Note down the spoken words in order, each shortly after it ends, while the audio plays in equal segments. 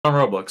On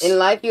Roblox. In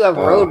life, you have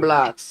Oh.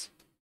 roadblocks.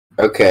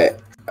 Okay,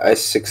 I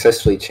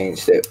successfully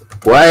changed it.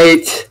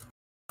 White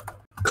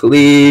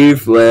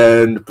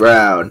Cleveland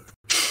Brown.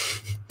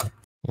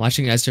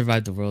 Watching I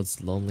survive the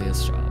world's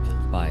loneliest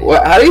job. By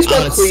What? How do you Oh,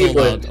 spell it's so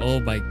Cleveland? loud. Oh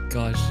my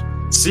gosh.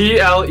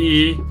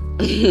 CLEVELAN.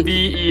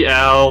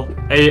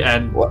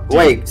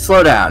 Wait,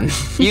 slow down.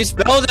 You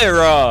spelled it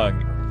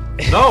wrong.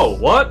 No,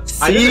 what?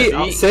 I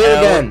didn't. Say it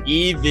again.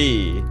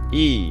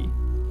 E-V-E.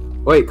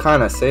 Wait,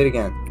 Kana, say it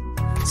again.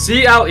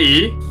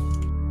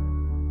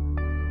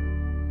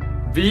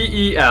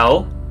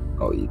 CLEVEL.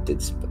 Oh, you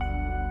did spell.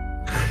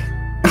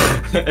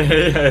 AND. Why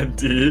did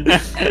you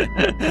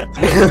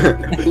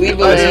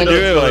Cleveland. do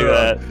it like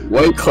that? White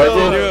Why did you do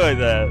Cleveland. it like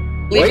that?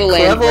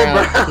 Cleveland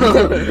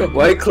Brown.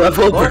 White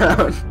Cleveland What?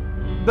 Brown.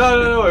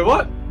 No, wait,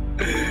 what?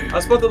 I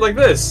spelled it like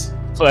this.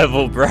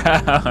 Clevel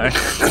Brown.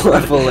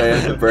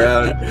 Cleveland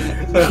Brown.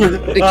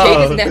 The cake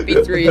is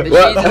nappy 3. The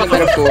What? cheese is a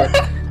metaphor.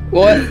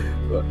 What?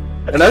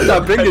 And I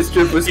thought Bingus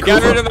Strip was You cool.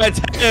 got rid of my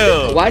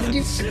tail. Why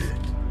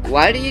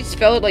did you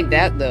spell it like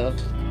that though?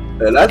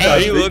 And I Why thought,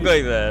 do you look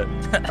like that?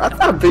 I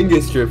thought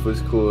Bingus Strip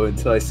was cool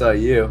until I saw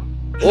you.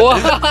 What?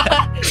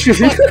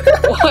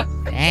 What?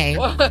 Hey.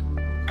 What?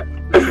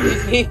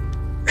 This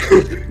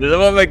is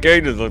what my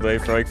characters look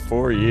like for like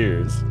 4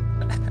 years.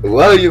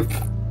 Well, you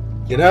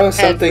know,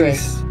 some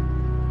things.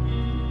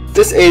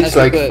 This aged That's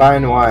like good.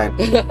 fine wine.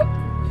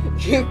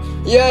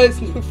 Yes,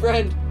 new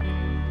friend.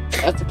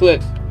 That's the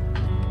clip.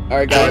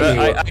 Alright, guys.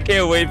 I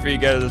can't wait for you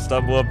guys to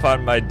stumble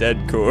upon my dead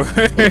core.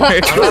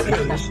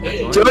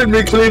 Join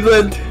me,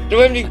 Cleveland.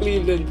 Join me,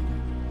 Cleveland.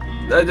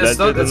 That's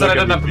not doesn't I look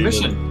don't at have me,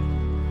 permission.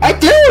 I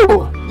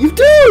do. You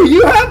do.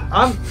 You have.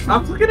 I'm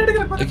looking at it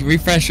again. Okay,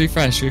 refresh. It's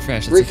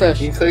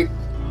Refresh. You click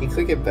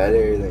it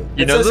better than.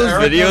 You It know says those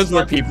Eric videos knows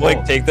where my people like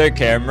people. take their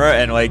camera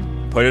and like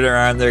put it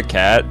around their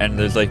cat and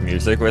there's like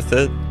music with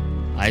it?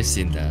 I've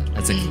seen that.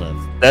 That's a clip.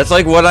 That's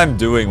like what I'm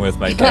doing with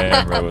my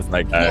camera with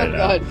my Oh cat. my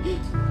now. god.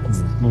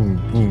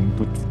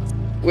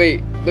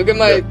 Wait, look at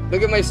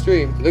my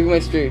stream. Look at my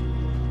stream.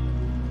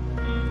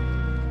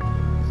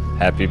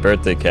 Happy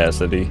birthday,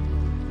 Cassidy.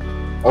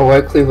 Oh,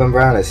 White Cleveland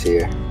Brown is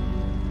here.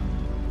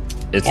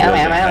 It's loading,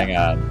 hang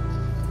on.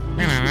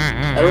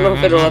 I don't know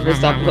if it'll ever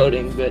stop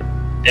loading, but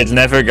It's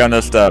never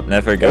gonna stop,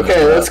 never gonna Okay,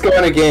 stop. let's go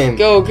on a game.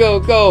 go.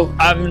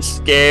 I'm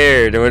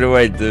scared. What do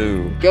I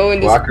do? Go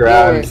into Walk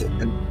around.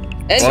 Walk in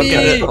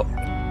Andy!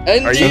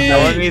 it. Are you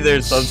telling me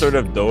there's some sort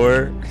of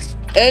door?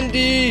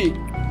 Andy!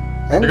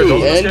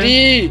 Andy,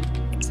 Andy!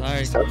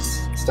 Sorry. stop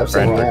Friend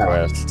saying that.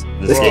 request.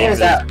 This game is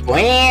Your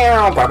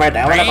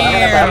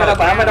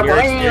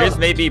experience out.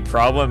 may be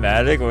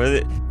problematic with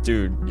it.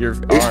 Dude, your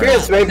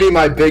Experience may be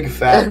my big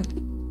fat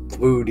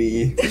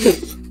booty.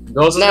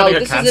 Those Now, gonna get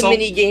this is a canceled?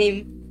 mini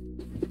game.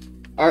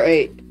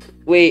 Alright,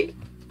 wait,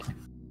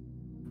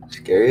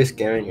 Scariest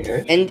game in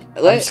here. and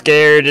I'm let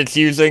scared. It's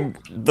using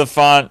the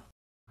font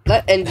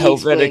Andy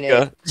explain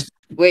Helvetica. it.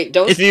 Wait,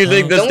 don't It's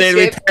using the don't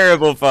Stanley skip.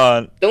 Parable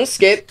font. Don't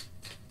skip.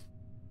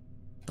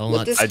 Don't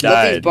Let let. I let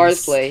died. these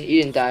bars play.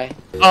 You didn't die.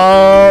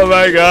 Oh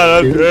my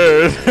god, I'm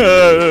dead.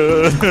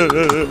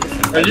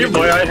 Are you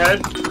boy I had?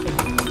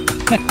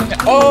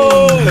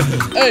 Oh!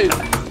 Hey!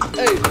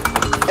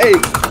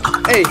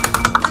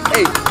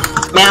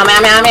 Meow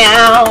meow meow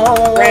meow.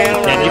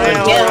 Can you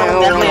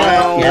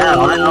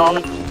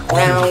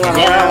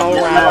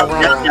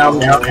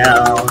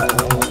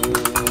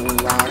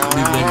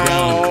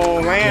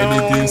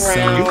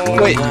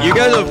Wait, you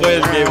guys have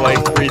played this game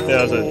like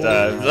 3,000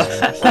 times.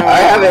 I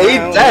have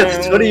 8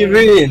 deaths. What do you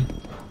mean?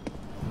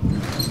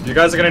 You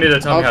guys are gonna need to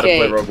tell me how to Okay.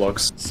 play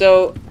Roblox.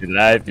 So, In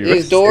life, you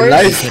there's In doors,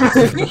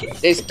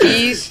 life, there's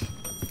keys.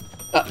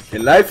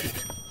 in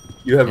life,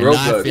 you have In life,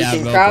 Roblox. you have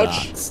You can crouch.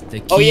 Roblox. The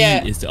key Oh,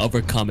 yeah. is to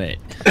overcome it.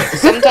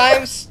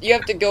 Sometimes you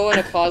have to go in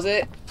a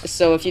closet.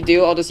 So if you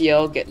do, I'll just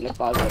yell, "Get in the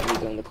closet!" and you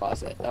go in the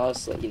closet. I'll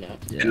just let you know.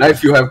 In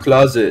life, you have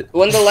closet.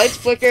 When the lights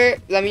flicker,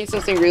 that means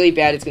something really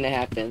bad is gonna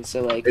happen.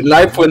 So like, In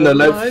life, when the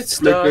light Lights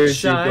start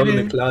flickers, you go in the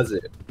shining.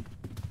 closet.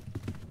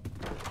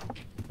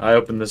 I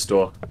opened this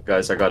door.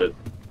 Guys, I got it.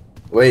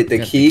 Wait, the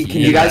Got key? the Can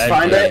key. you guys Life,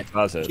 find you're in it? the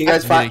closet. Can you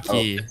guys find? The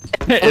key.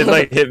 It's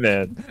like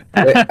Hitman.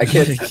 Oh, wait, I The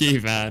can't. key,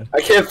 man.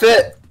 I can't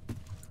fit.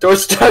 Door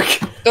stuck.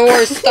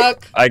 door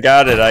stuck. I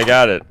got it. I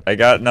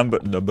got number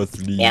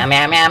 3. Meow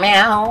meow meow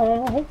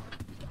meow.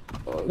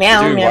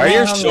 Meow Dude, meow why are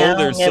your meow,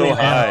 shoulders meow, so meow,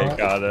 high, meow.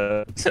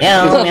 Gotta?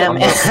 Meow meow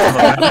meow.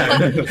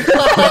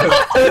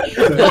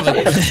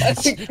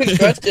 That's a good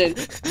question.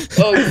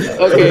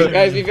 Oh, okay,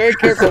 guys, be very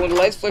careful. When the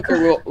lights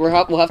flicker,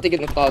 we'll have to get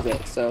in the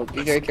closet. So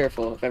be very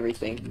careful of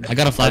everything. I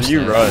got a How do flashlight.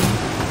 you run?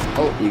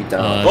 You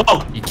don't.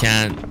 Uh, you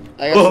can't.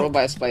 I got rolled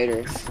by a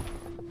spider.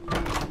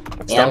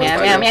 Meow meow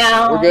meow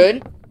meow. We're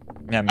good.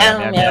 Meow meow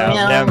meow meow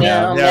meow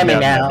meow meow meow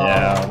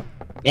meow.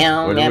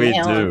 Meow What meow do we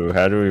meow. do?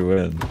 How do we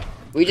win?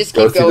 We just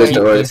Go keep through the going.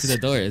 door. Go through the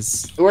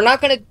doors. We're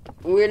not gonna.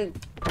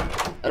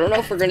 I don't know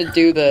if we're gonna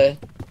do the.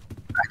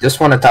 I just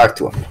want to talk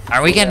to him.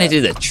 Are we gonna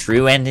do the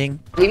true ending?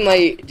 We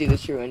might do the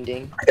true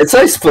ending. It's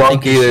like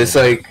Splunky. It's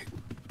like,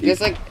 It's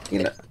like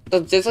you know.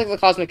 it's like the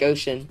cosmic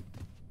ocean.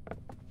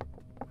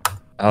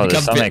 Oh,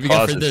 there's so many we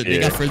got closets further. They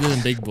here. got further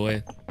than Big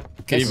Boy.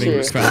 Can't That's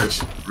even true.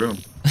 crouch. Room.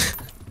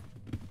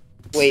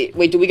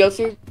 Wait, do we go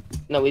through?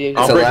 No, we didn't.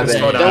 I'll It's break 11. this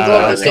door Don't down. go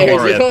up the don't stairs.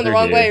 worry, You're going the that's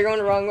wrong okay. way. You're going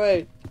the wrong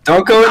way.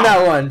 Don't go in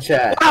that one,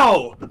 chat.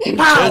 Ow! This is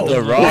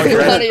the wrong Connor,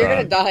 you're gonna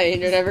restaurant. die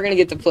and you're never gonna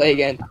get to play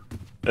again.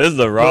 This is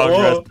the wrong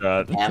Whoa.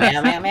 restaurant. Meow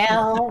meow meow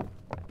meow.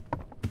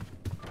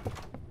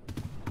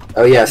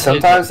 Oh yeah,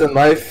 sometimes in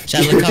life.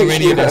 Chat, look how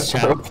rainy it you is,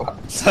 chat. have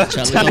robots. Chat,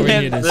 look how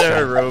rainy it is.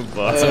 They're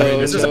robots. Oh,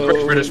 This is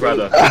no. British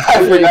weather.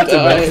 I forgot to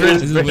God. mention.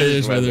 This is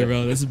British weather,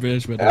 bro. This is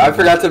British weather. I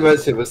forgot to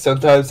mention, but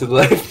sometimes in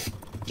life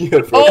you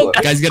have Oh,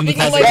 robots. Guys, get in the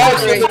speaking of closet. light Guys,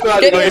 filtering,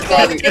 get in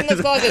the get in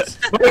the closet.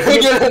 closet.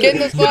 Get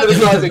in the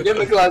closet. Get in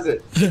the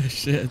closet. Get in the closet.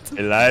 Shit.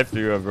 In life,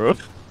 you have bro.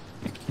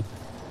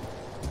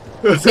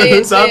 Stay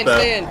in, It's out stay in, there.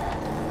 stay in.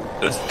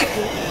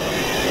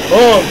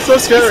 Oh, so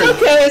scary.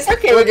 It's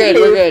okay. We're good,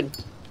 we're good.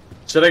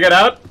 Should I get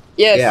out?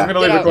 Yes, Yeah. I'm gonna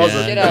get leave the out.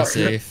 closet. Get Yeah, out. that's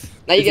safe.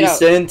 Now you If get you out.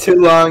 stay in too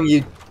long,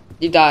 you.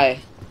 You die.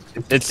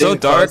 It's Stay so in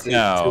the dark closet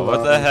now. too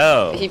What the long.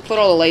 hell? He put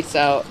all the lights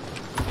out.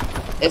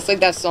 It's like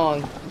that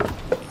song.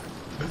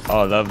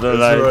 Oh, love the That's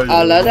light. right.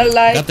 I love the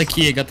lights. Got the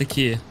key. Got the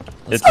key.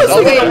 It's Oh,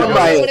 Okay, Oh, remember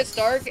my. when it's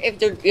dark, if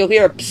there, you'll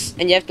hear a psst,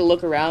 and you have to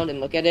look around and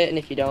look at it, and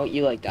if you don't,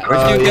 you like die.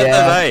 Where'd Oh, you get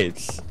yeah. the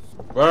lights?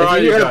 Where are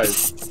you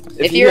guys?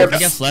 If you you're- hear You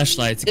get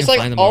flashlights. You It's can like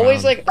find them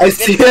always around. like I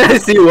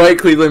see white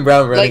Cleveland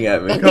Brown running Like-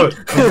 at me. Go.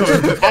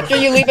 after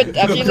you leave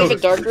a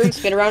dark room,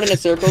 spin around in a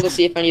circle to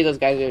see if any of those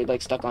guys are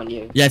like stuck on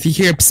you. Yeah, if you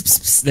hear pss, pss,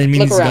 pss, then it means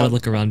Look you gotta around.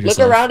 look around Look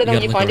yourself. around, and then when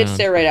gotta you look find it, around.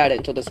 stare right at it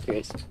until it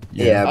disappears.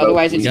 Yeah, but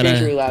Otherwise, it you screams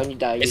gotta- really loud and you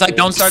die. It's like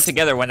don't start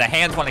together. When the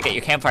hands want to get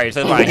your campfire, you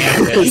say my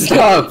hands.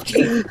 stop.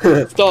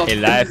 Stop.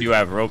 In life, you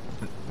have rope.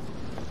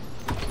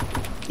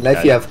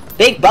 Life, you have.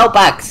 Big boat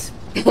box.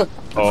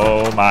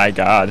 Oh my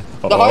god.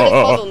 The hardest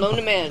puzzle known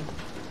to man.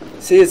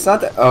 See, it's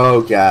not that.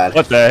 Oh god.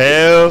 What the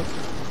hell?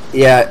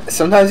 Yeah,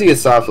 sometimes you get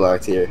soft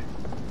locked here.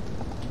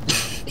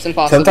 It's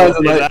impossible. Sometimes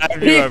in In life.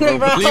 life, you have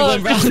Cleveland rope.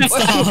 Brown. Cleveland Brown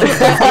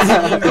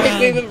style.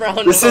 Cleveland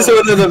Brown. This is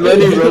one of the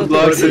many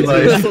roadblocks in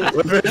life.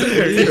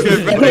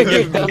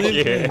 Get back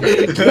here.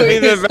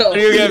 Cleveland Brown,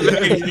 you get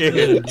back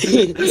here.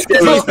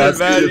 Cleveland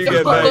Brown, you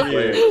get back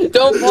here.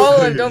 Don't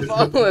follow him. Don't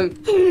follow him.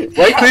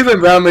 White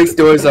Cleveland Brown makes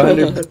doors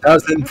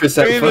 100,000%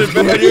 Cleveland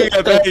Brown, you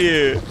get back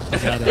here.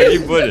 Got Where it.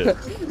 you put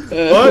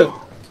it? What?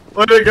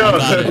 Where'd it go?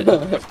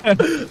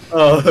 Got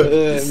Oh.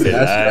 Smash it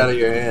out of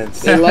your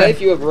hands. In life,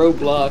 you have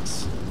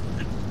roadblocks.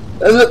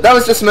 That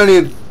was just many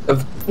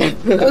of.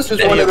 That was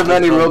just one of the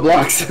many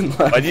roadblocks in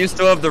Why life. do you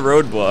still have the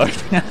roadblock?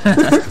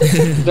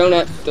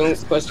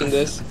 Don't question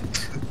this.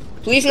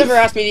 Please never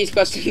ask me these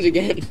questions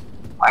again.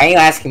 Why are you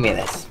asking me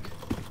this?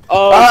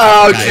 Oh,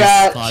 Oh, Guys,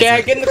 chat. closet.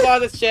 chat, get in the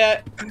closet,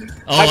 chat. Oh,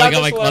 I I got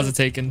got my this one. closet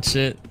taken.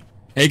 Shit.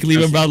 Hey,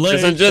 Cleveland Brown.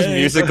 This is just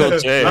musical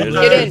chairs.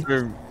 Get in. Get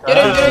in, get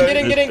in, get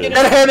in, get in, get in.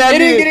 Get in, Get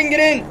Andy. in, get in, get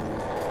in.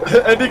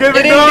 Andy, get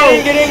Get me in, go! get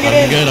in, get in, I'm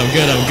get in. good. I'm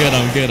good. I'm good.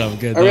 I'm good. I'm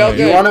good. Are we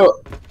Don't all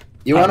worry. good?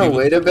 You wanna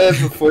wait a bit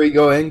before you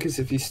go in, because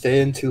if you stay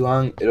in too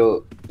long,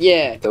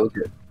 Yeah.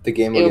 the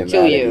game will It'll get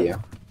kill mad you. at you.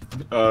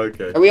 Oh,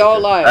 okay. Are we all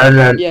alive? And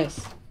then Yes.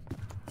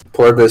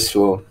 Porbus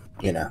will,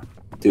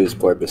 do his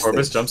Porbus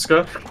Orbis thing. jump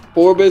scare?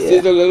 Forbus Yeah.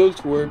 is a little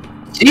twerp.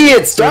 Gee,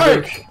 it's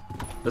dark!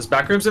 There's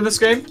backrooms in this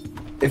game?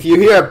 If you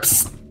hear a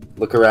psst,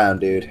 look around,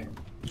 dude.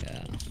 Yeah.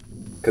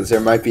 Because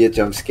there might be a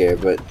jump scare,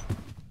 but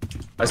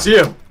I see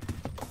you.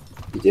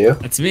 you do?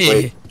 That's me.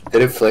 Wait.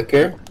 Did it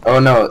flicker? Oh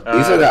no,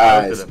 these are the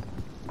I eyes. didn't.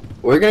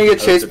 We're gonna get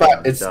chased by.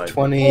 didn't. It's Died.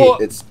 20. Whoa.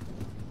 It's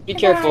Be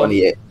careful.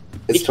 28.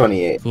 It's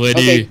 28. Squiddy.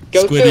 Okay,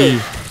 go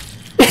Squiddy.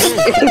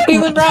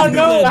 Cleveland Brown,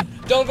 no!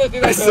 Don't go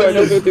through that door.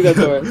 Don't go through that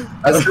door.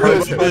 That's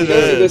Go through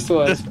this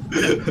one.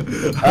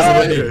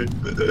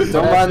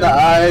 Don't mind the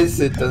eyes.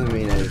 It doesn't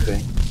mean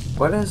anything.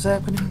 What is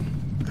happening?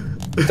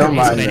 Don't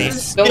mind Squiddy.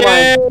 this. Don't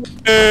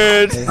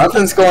mind.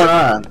 Nothing's going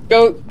on.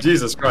 Go.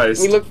 Jesus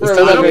Christ. We look for This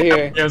a doesn't lever I don't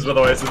here. have games, by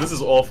the way, so this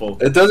is awful.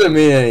 It doesn't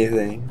mean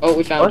anything. Oh,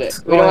 we found What's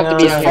it. We don't have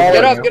to be going in on? here.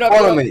 Get up, get up,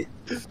 Follow get up.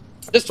 me.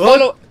 Just What?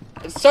 follow.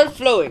 Start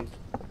flowing.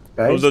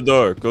 Close the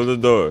door. Close the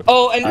door.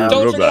 Oh, and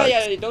don't trigger Roblox. that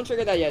yet. Don't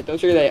trigger that yet. Don't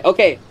trigger that yet.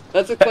 Okay,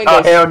 let's explain Oh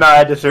this. hell no!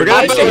 I just heard. We're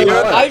gonna Ice play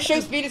show, Roblox. Ice show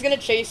speed is gonna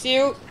chase you.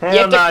 You Hell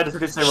have no! to I just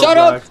heard you say shut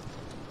Roblox. up.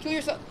 Kill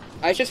yourself.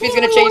 Ice show speed's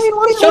gonna chase.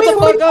 Shut the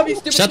fuck up, you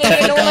stupid Shut the snake.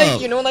 fuck No one likes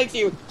up. you. No one likes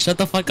you. Shut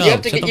the fuck up. You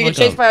have to Shut get. the You get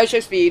fuck chased up. by Ice show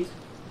speed,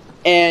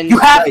 and You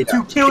have Wait,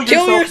 to kill kill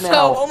yourself yourself.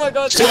 now. Oh my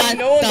god, Shut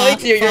no one the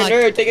likes you. You're a fuck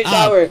nerd. Take a up.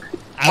 shower.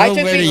 I Ice know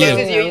show where speed you.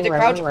 chases you. You have to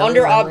crouch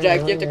under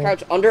objects. You have to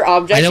crouch under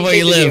objects. I know he where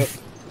you chases live.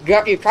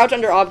 You crouch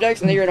under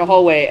objects, and then you're in a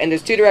hallway, and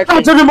there's two directions.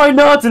 It's under my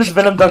nuts, and it's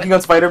Venom dunking on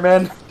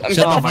Spider-Man. I'm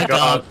Shut sorry. the my fuck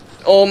God. up.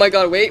 Oh my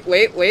god, wait.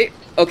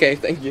 Okay,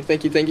 thank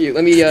you.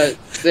 Let me, there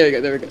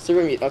we go.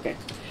 Server meat, okay.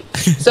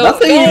 So,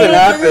 Nothing no, even don't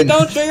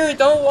happened. trigger it,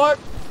 don't walk.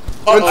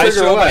 Don't Uh-oh.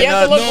 trigger what? You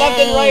have to look No. left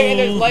and right, and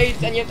there's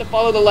lights, and you have to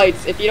follow the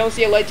lights. If you don't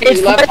see a light to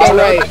your left, go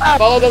right.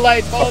 Follow the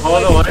lights, Follow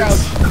the and lights. crouch.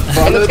 And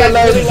Follow this the guy's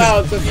really lights.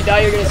 loud, so if you die,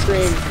 you're gonna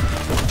scream.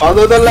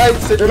 Follow the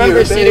lights. and Remember,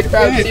 you're see to dead.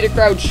 crouch, see to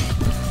crouch.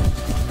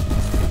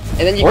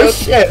 And then you Oh go,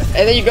 shit.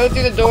 and then you go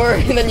through the door,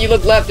 and then you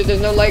look left. If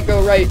there's no light,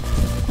 go right.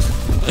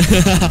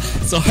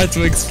 So hard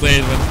to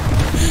explain, man.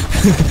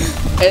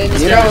 And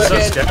then you Yeah, crouch it's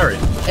so again. scary.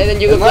 and then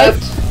you look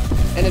left.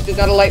 And if there's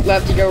not a light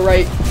left, you go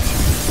right.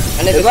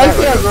 And if It it's might not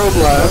be a right,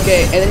 Roblox.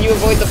 okay, and then you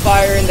avoid the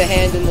fire in the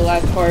hand in the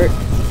last part.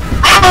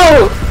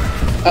 Ow!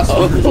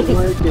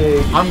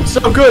 Uh-oh. I'm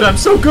so good. I'm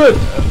so good.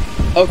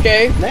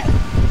 Okay.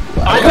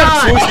 I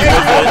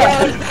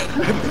got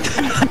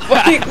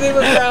Fucking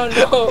Cleveland Brown,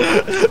 no.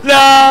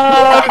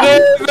 No,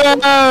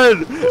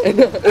 David! We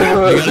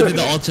gotta do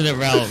the alternate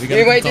route. We We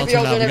gotta might do do the the alternate route. We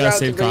alternate gotta route to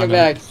save bring it Connor.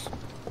 back.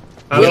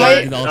 I'm We not-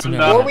 might- Do the I'm alternate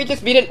not- Or we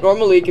just beat it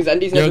normally, because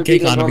Andy's You're never okay,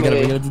 beaten it Connor. We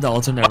normally. gotta do the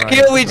alternate route. Why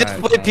can't we just Alright,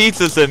 play alright.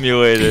 Pizza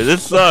Simulator?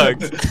 This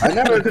sucks. I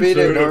never beat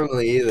it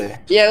normally either.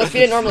 Yeah, let's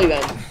beat it normally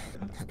then.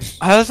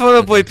 I just want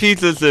to play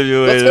Pizza Let's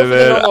Simulator, go for the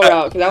man. normal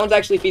route, because that one's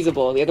actually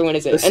feasible. The other one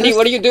isn't. This Andy, is-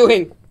 what are you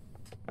doing?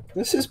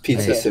 This is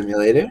Pizza Okay.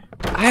 Simulator.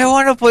 I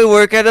want to play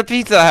Work at a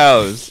Pizza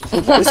House.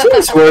 This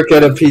is work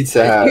at a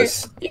pizza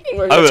house. You can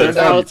work I at will.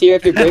 McDonald's here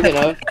if you're brave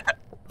enough.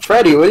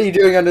 Freddy, what are you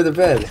doing under the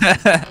bed?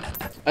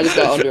 I just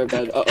got under a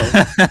bed.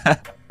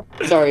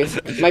 Uh-oh. Sorry.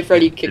 My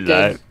Freddy kicked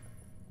in.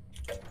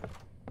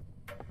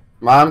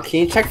 Mom, can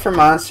you check for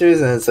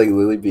monsters? And it's like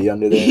Lily B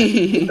under there.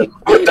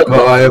 With the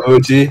boy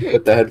emoji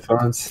with the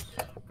headphones.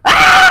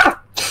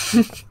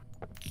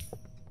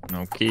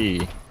 No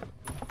key.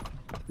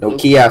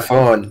 Nokia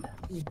phone.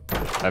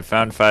 I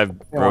found 5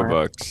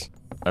 Robux.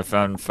 I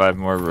found 5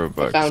 more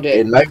Robux. I found it.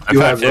 In life, I you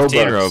found have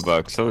 15 Robux.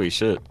 Robux. Holy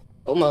shit.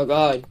 Oh my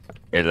god.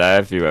 In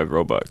life, you have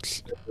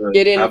Robux.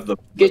 Get in. Have the-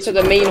 Get to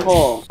the main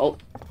hall. Oh,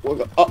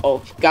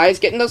 uh-oh. Guys,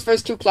 get in those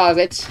first 2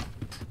 closets.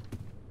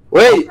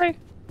 Wait,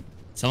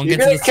 Someone You're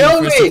get to gonna those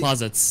kill first 2 me!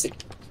 closets.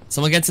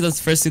 Someone get to those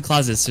first 2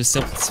 closets. There's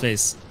still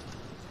space.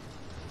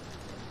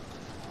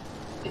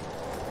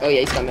 Oh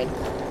yeah, he's coming.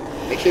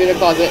 Make sure you're in the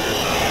closet.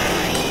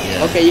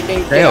 Yeah. Okay, you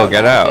can Dale,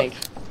 get now, I out. think.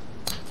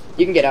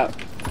 You can get out.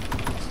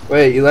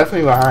 wait, you left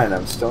me behind.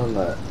 I'm still in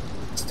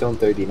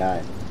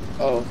 39.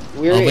 Oh,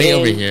 we're I'll wait in...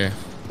 over here.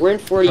 We're in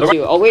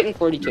 42. I'll wait in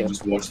 42.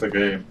 Just watch the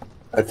game.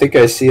 I think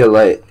I see a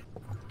light.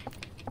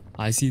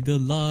 I see the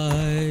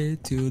light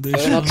to the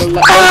Turn up the shine.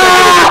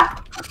 light.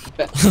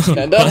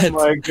 Stand up. What?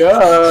 my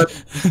god.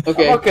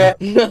 Okay. Okay.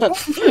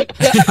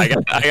 I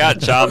got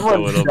chomped a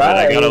little bit.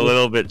 I got a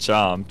little bit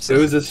chomped. There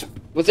was this.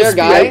 Was there a this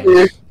guy? right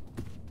here.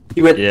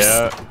 He went.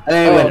 Yeah. And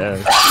then he Oh.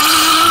 went.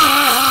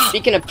 Yeah.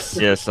 Speaking of...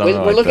 Yeah, something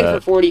We're like looking that.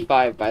 for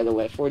 45, by the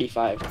way.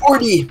 45.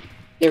 40.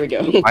 There we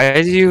go.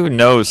 Why do you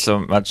know so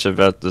much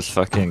about this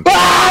fucking?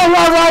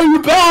 Why are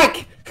you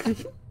back?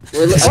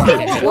 We're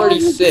looking at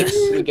 46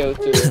 we go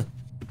through.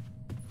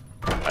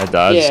 I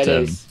dodged Yeah, it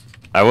him. is.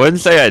 I wouldn't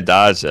say I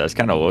dodged it. I just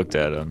kind of looked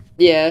at him.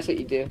 Yeah, that's what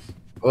you do.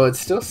 Well, it's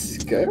still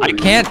scary. I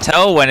can't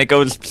tell when it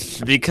goes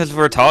because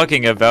we're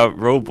talking about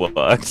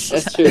Roblox.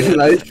 That's In true.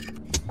 life,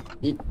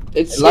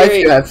 It's in life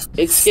scary. you have.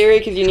 It's scary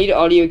because you need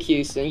audio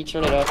cues, so you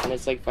turn it off and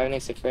it's like Five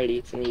Nights at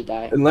Freddy's and then you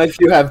die. In life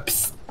you have.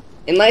 Psst.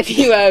 In life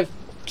you have...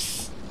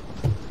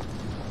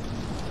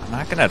 I'm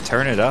not gonna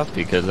turn it up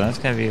because that's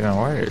gonna be even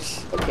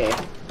worse. Okay.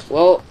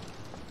 Well,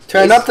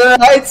 Turn up the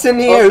lights in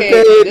here, okay,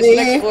 this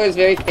next baby. floor is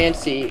very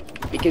fancy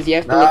because you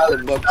have to Nah, look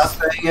for books.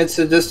 nothing. It's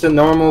just a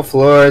normal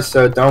floor,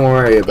 so don't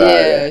worry about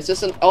Yeah, it. it's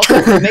just an... Also,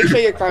 make sure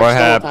you're crouched What the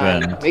whole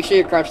time. happened? Make sure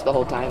you're crouched the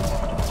whole time.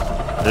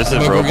 This is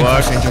We're going for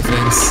Roblox. Stranger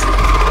Things.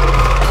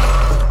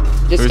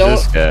 Just Who's don't...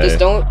 this guy? Just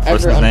don't What's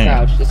ever his name?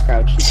 uncrouch. Just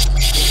crouch.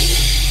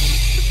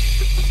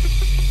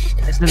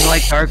 This is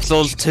like Dark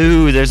Souls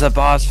 2. There's a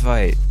boss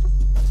fight.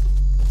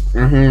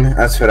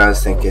 That's what I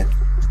was thinking.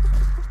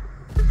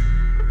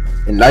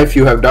 In life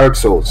you have Dark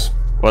Souls.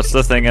 What's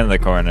the thing in the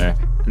corner?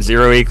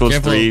 0 equals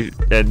Careful. 3,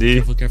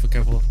 Andy.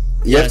 Careful.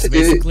 You Yeah, have so to do.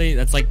 basically,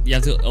 that's like, you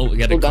have to, oh, we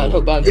gotta Hold on, go.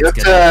 hold on. You have Let's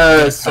to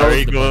get it. Zero solve.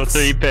 equals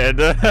 3,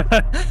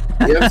 Panda.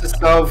 You have to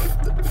solve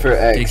for Be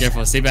X.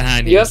 careful, stay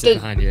behind You here, have stay to-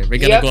 behind here. We're You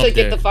gonna have go to up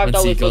get there the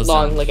once he $5 foot goes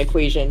long down. like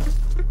equation.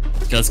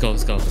 Okay, let's go.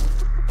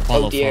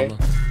 Follow, dear. follow.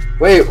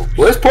 Wait,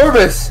 where's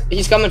Porpoise?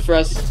 He's coming for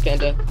us,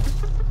 Panda.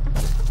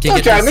 Okay,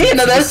 Don't drag me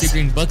into the this. two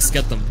green bucks,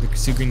 get them. The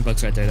two green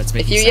bucks right there, that's If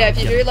making you sound. if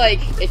you Get hear them. like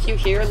if you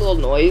hear a little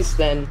noise,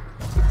 then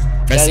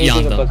Press that E means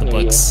on there's a them, book the near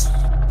you. books.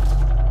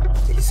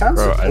 He sounds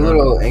Bro, I a don't-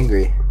 little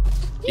angry.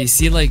 You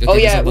see, like, okay, Oh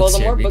there's yeah, no well books the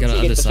here. more We books got he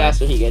on the gets, the other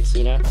faster side. he gets,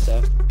 you know.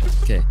 So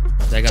Okay,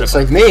 so I got Just a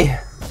like me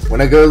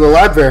when I go to the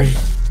library.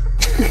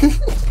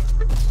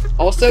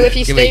 also if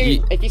you Okay, stay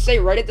wait, if you stay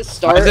right at the Why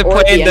start is it or at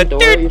the playing end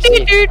door, you're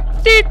safe.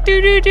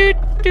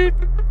 the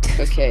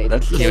Okay,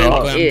 That's the the count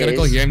song. I'm gonna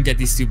go is here and get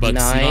these 2 bucks. You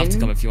don't have to 9,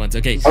 come if you want to.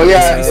 Okay, Oh,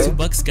 yeah. these 2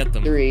 bucks, get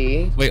them.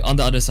 3. Wait, on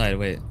the other side,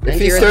 wait. If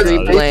And he you're starts three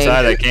other blank.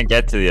 side, I can't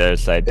get to the other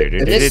side.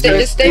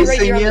 Just stay right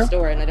here on Facing this you?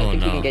 door, and I don't Oh,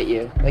 think he no. can get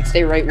you. Like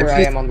stay right where If I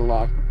he- am on the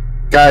lock.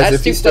 Guys, That's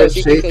if he too starts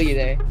close. He can kill shaking, you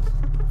there.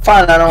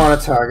 fine. I don't want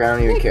to talk. I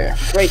don't even care.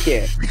 Right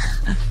here.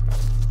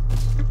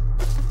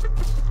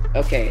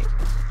 Okay.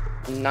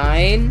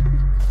 9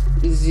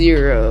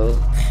 0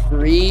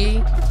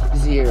 3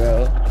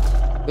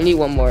 0. We need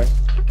one more.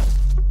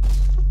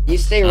 You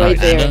stay right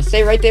there. Panda?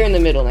 Stay right there in the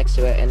middle next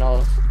to it, and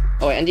I'll.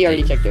 Oh, Andy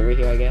already checked over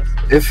here, I guess.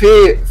 If he Yeah,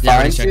 I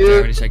already finds checked, I you,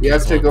 already checked you it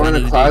have as to well. go in Panda,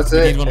 the we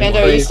closet. need one Panda,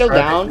 more. are you still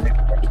down?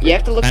 You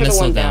have to look for Panda's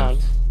the one still down.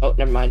 down. Oh,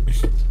 never mind.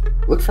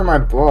 Look for my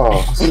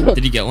balls.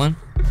 Did you get one?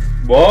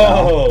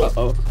 Whoa! Uh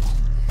oh.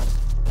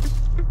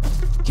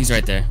 He's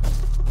right there.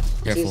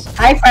 Careful.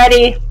 Hi,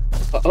 Freddy.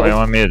 What do you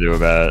want me to do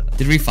about it?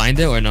 Did we find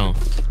it or no?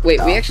 Wait,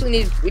 we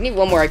actually need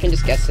one more. I can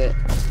just guess it.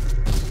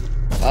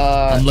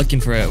 I'm looking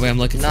for it. Wait, I'm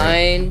looking for it.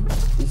 9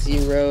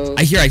 0.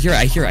 I hear it.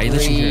 I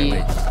literally hear it.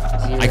 Wait.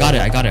 I got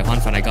it.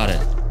 Hanfan, I got it.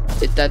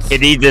 That's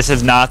Kitty, this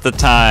is not the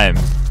time.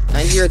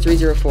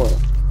 90304.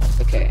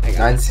 Okay, I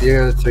got it.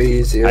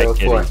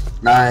 90304.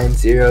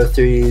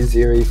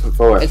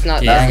 90304. It's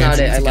not. Yeah, That's not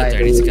it. I I lied.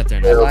 need to get there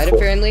I now. lied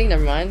apparently.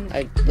 Never mind.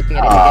 I'm looking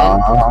at it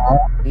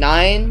again.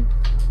 9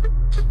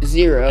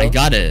 0. I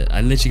got it.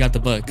 I literally got the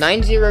book.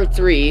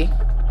 9030.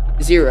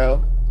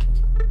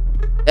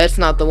 That's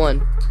not the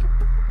one.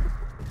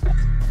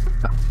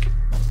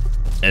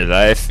 In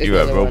life, you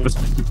have another one. open.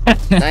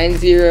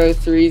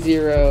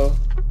 90300.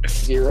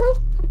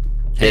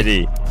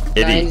 Kitty.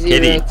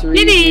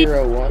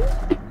 90301.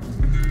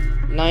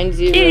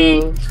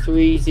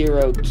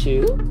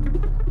 90302.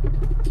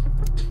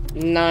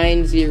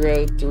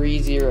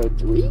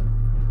 90303.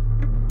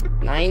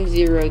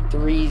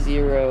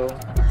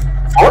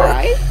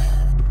 90305.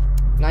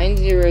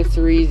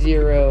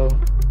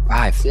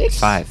 90306.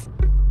 5.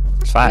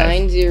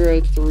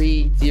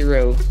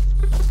 90307.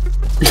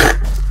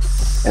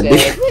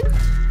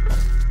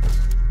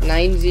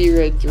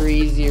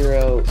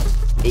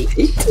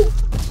 90308.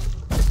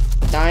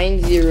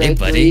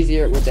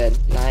 9030. We're dead.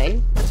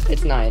 9.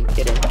 It's 9.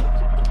 Kidding.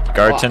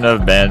 Garten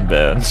of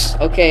Bands.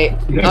 Okay,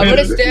 I'm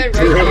gonna stand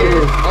right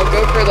here. I'll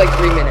go for like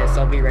 3 minutes.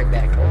 I'll be right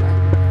back. Hold on.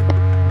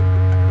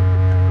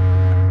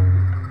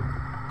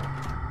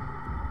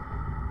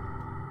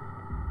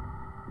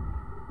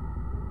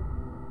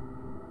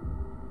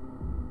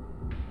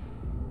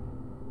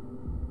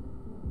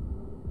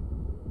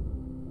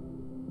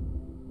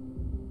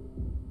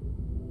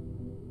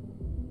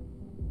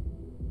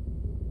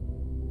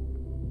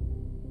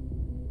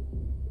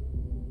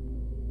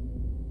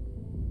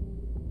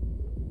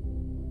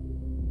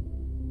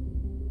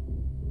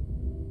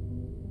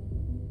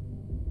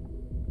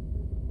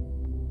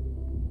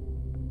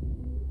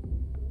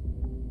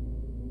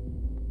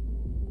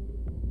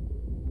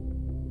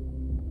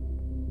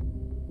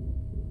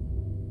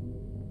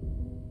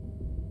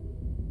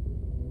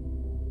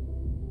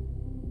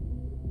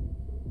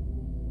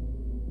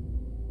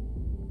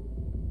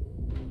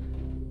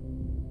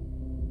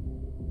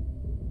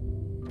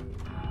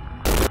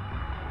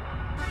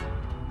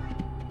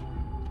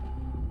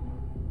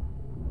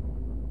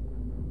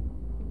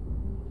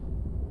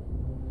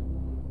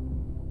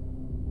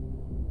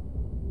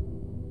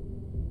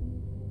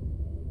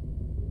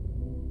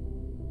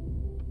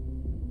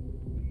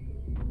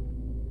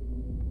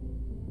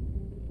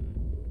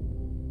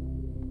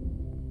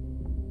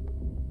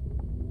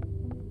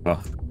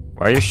 Oh,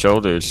 why are your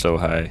shoulders so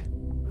high?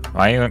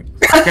 Why are you?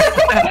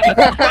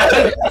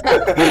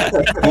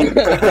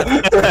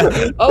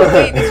 Oh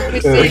wait,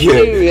 this one is safe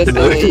too. That's the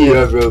way You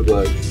have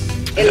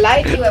Roblox. It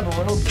lied you have a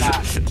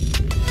Roblox.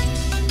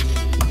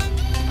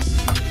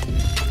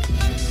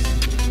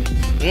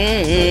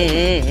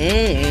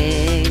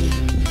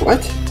 What?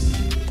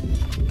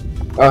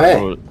 Oh, hey.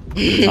 Oh,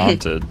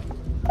 haunted.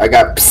 I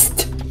got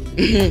psst.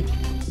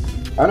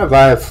 I'm gonna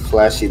buy a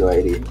flashy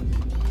lady.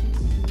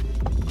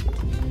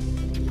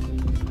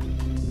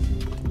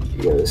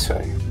 You go this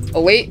way.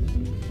 Oh wait,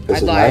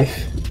 There's I a lied.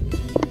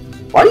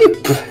 knife. Why are you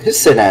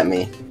pissing at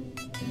me?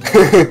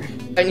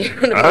 I need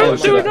to Oh,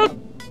 put it shit.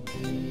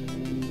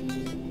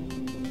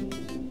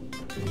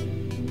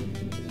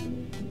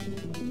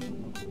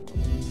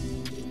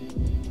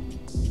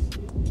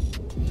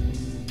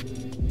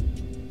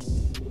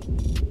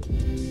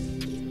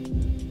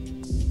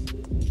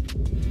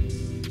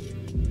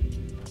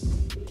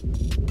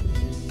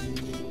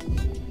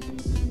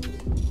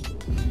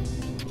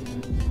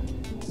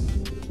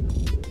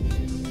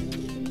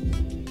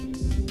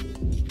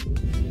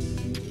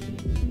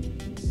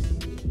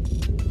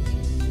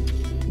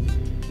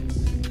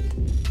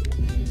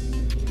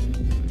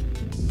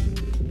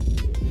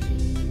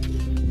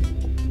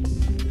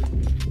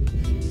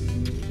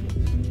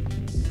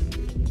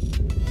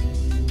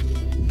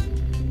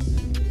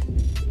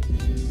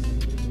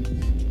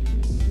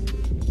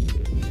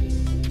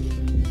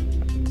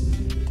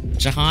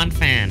 Jahan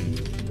fan.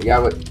 Yeah,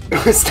 but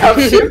stop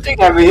shifting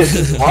at me.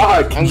 It's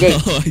locked. I'm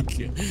good. No, I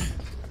can't.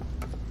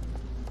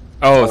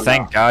 Oh, Oh,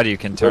 thank no. God you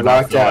can We're turn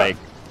off locked the out. like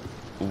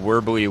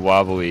wibbly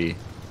wobbly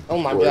Oh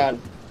my What? god.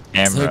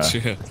 camera. So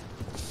true.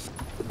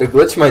 The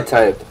glitch my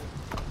type.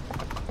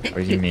 What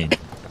do you mean?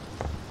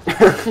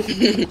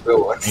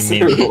 Bro, what's I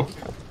mean- the-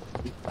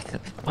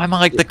 I'm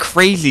like the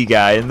crazy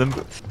guy in the.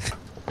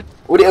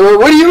 what do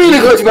you mean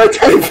it glitch my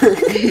type?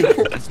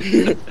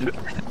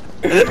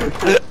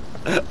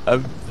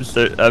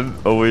 I'm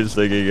always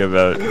thinking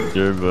about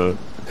Jerma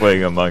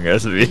playing Among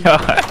Us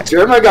VR.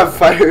 Jeremiah got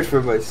fired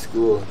from my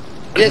school.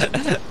 Just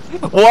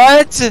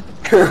What?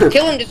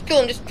 kill him, just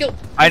kill him, just kill.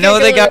 I know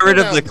they got rid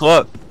of the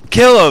club.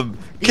 Kill him!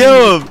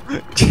 Kill him!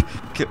 Kill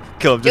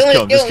him! Just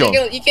kill him! Just kill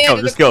him! You can't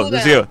Just kill him!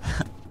 Just kill him!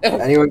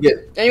 Anyone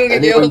get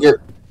Anyone get killed?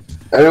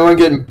 anyone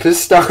getting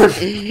pissed on?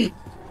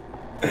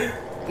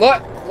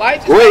 What? Why?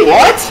 Wait,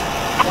 what?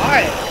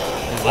 Why?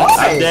 What?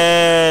 I'm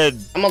dead.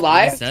 I'm Are you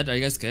alive. guys dead? Are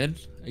you guys good?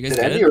 Are you guys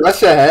Did good? Andy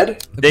rush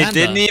ahead? They Panda,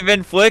 didn't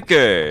even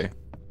flicker.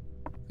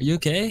 Are you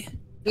okay?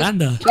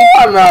 Panda,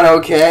 I'm not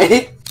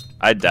okay.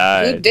 I Who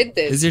died. did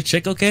this? is your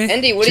chick okay?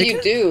 Andy, what did Chicken?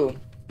 you do?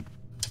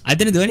 I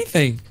didn't do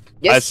anything.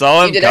 Yes, I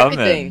saw you him did coming.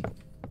 everything.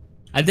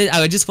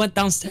 I just went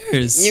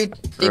downstairs. You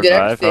did Revive,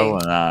 I everything. will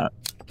not.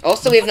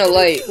 Also, we have no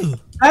light.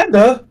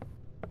 Panda?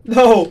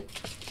 No.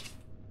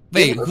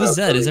 Wait, What who's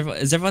about dead? Is Billy? everyone,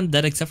 is everyone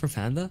dead except for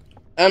Panda?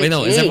 Wait, Wait,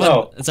 no, is me.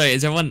 everyone? Sorry,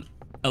 is everyone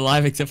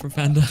alive except for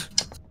Panda?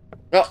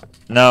 No,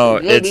 No,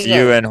 it's these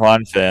you are- and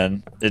Juan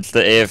Fan. It's the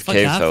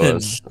AFK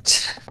happened?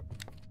 fellas.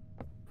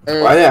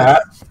 Why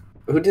that?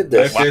 Who did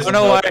this? I don't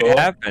know why it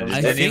happened. It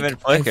I didn't think- even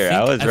flicker.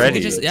 I was think ready.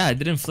 it just, yeah, it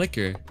didn't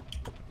flicker.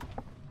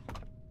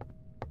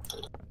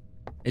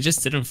 It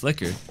just didn't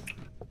flicker.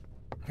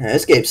 Yeah,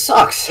 this game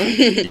sucks.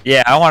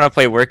 Yeah, I want to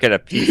play work at a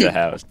pizza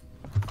house.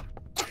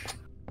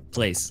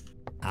 Place,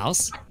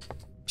 house.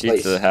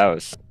 Pizza Place.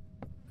 house.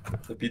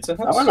 The Pizza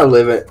I House? want to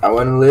live it. I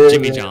want to live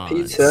Jimmy in a John's.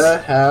 pizza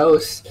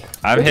house.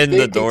 I'm with a hitting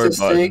the big door pizza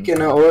steak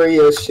button. and an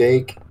Oreo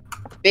shake.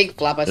 Big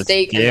flop of This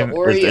steak and game an is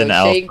Oreo in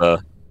shake.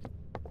 alpha.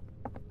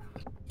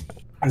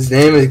 His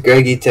name is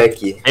Greggy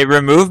Techie. It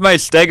removed my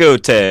stego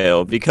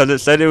tail because it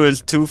said it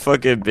was too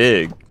fucking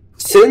big.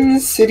 Sin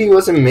City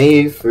wasn't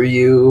made for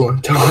you.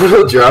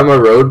 Total drama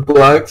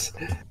roadblocks.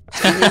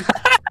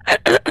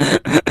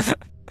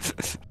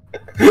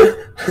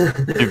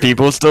 Do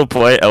people still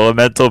play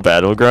Elemental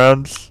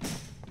Battlegrounds?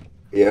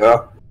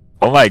 Yeah,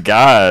 Oh my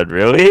god,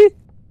 really?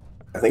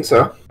 I think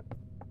so.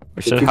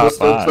 We Do should people hop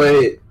still on.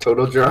 play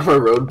Total Drama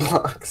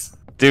Roadblocks?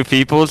 Do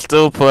people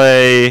still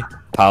play What the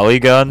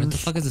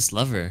polygons? fuck is this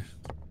lever?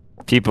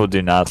 People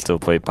do not still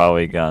play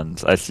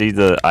polygons. I see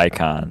the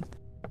icon.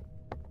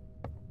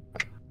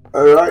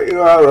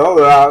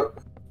 Alright.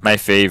 My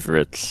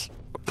favorites.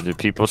 Do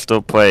people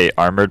still play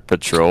Armored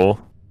Patrol?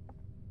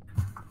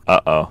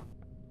 Uh-oh.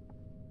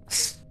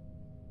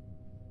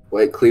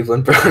 Wait,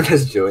 Cleveland Brown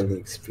has joined the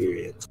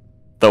experience.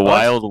 The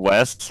Wild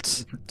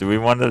West? Do we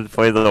want to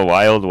play the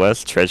Wild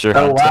West treasure The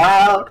hunt?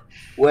 Wild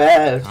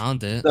West.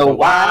 Found it. The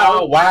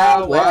Wild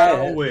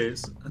West.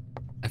 Ways.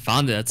 I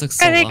found it. That took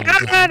so long. What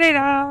the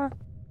heck?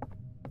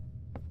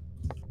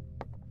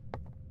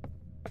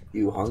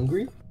 You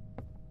hungry?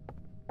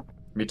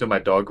 Me to my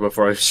dog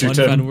before I One shoot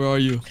fan, him. where are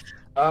you?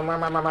 Oh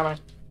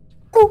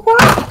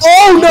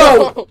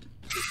no!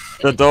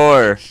 The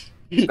door.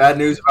 Bad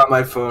news about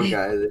my phone,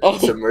 guys. It's Oh.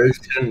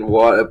 submerged in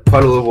water, a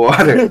puddle of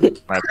water.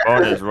 My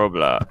phone is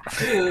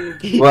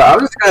Roblox. Well, I'm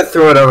just gonna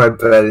throw it on my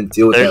bed and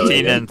deal with it 13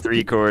 later. and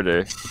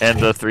 3/4. And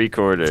the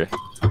 3/4.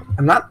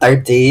 I'm not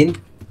 13.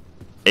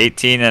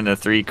 18 and a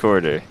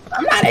 3/4.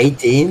 I'm not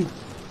 18.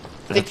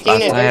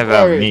 16 and I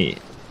about 3/4. me.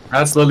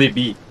 That's Lily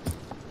B.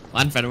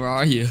 One fan, where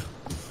are you?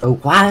 The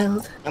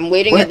wild. I'm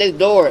waiting What? at this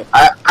door.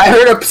 I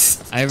heard a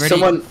psst. I already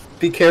Someone,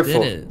 be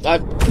careful. did it.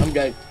 I'm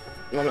dead.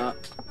 No, I'm not.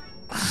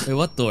 Wait,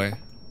 what door?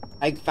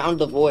 I found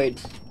the void.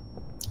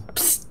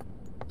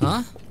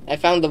 Huh? I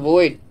found the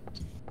void.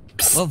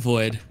 What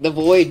void? The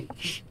void.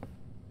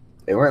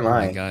 They weren't Oh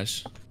my lying.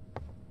 gosh.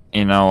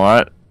 You know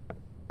what?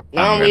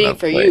 Now I'm gonna waiting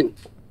for play.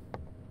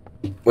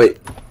 you. Wait,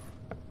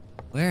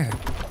 Where?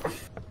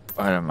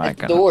 What am I At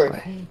the gonna door.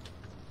 play?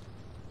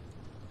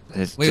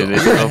 Wait, Do they you're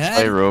still ahead?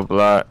 play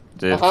Roblox?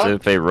 Do they Uh-huh. still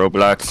play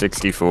Roblox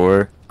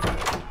 64?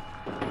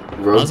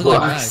 was going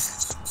back.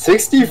 roadblocks.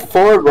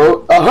 64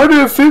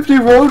 150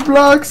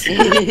 roadblocks.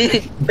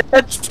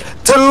 That's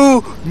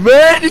too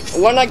many!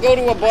 When I go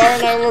to a bar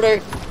and I order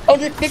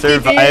 150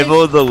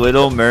 Survival the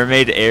Little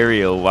Mermaid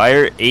Ariel. Why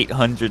are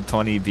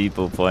 820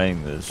 people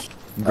playing this?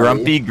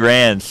 Grumpy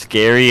Grand,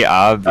 Scary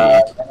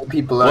Obby.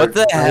 People are. What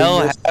the playing hell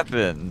this.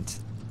 happened?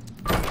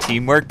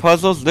 Teamwork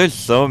puzzles? There's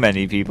so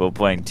many people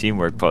playing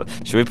teamwork puzzles.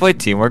 Should we play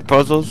teamwork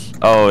puzzles?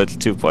 Oh, it's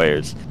 2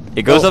 players.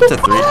 It goes up to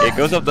 3. It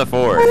goes up to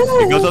 4.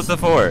 It goes up to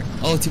 4.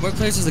 Oh, Teamwork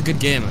Players is a good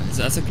game.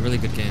 That's a really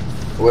good game.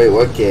 Wait,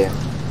 what game?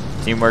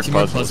 Teamwork,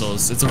 Teamwork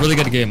puzzles. Puzzles. It's a really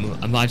good game.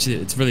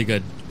 It's really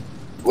good.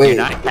 Wait, You're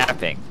not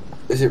capping.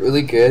 is it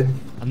really good?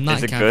 I'm not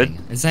Is it capping.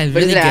 It's not But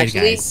really is it good,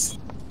 actually? guys.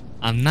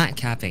 I'm not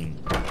capping.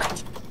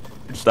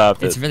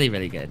 Stop It's it. really,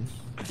 really good.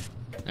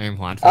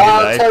 Juan.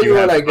 I'll life, tell you you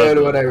what have I good,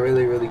 puzzles. what I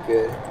really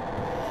good.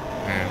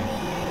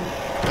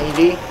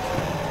 Andy.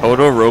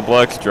 Total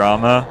Roblox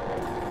drama.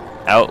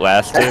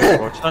 Outlasted.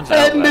 Which one's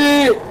Outlast?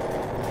 Andy!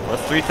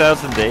 What's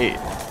 3008?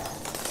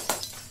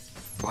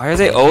 Why are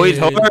they always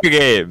Dude. horror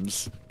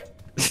games?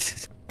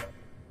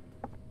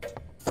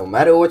 No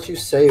matter what you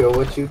say or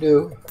what you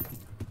do,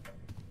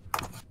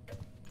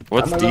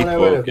 What's I'm Deep alone, I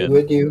would be Woken?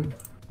 with you.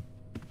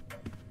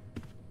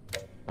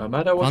 No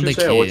matter what Found you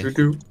the say or what key. you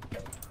do.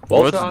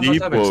 What's Ultra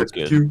Deep Automatic Woken?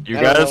 62. You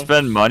I don't gotta know.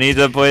 spend money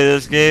to play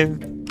this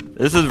game?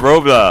 This is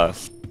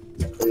Roblox.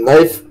 In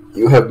life,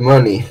 you have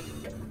money.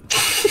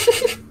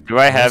 Do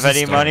I have Where's the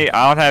any star? money?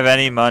 I don't have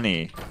any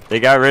money. They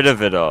got rid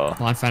of it all.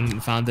 Juan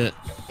found it.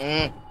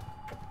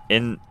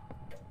 In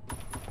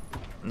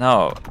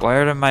No,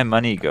 where did my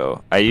money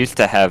go? I used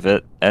to have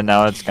it, and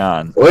now it's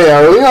gone. Wait,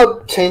 are we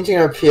all changing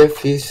our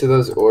PFPs to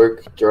those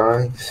orc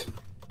drawings?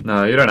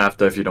 No, you don't have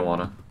to if you don't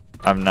wanna.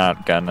 I'm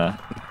not gonna.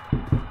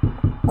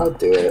 I'll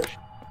do it.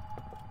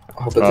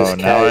 Oh, but Oh, this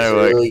now cat is I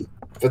like- really.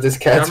 But this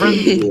cat's Cameron?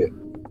 really cute.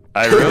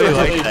 I really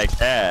like that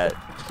cat.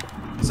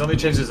 He's only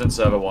changed his in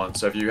server once,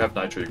 so if you have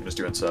Nitro, you can just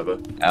do in server.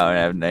 I don't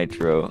have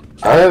Nitro.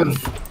 I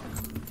have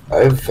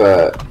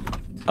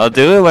I'll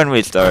do it when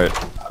we start.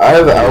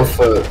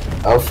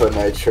 alpha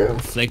nitro.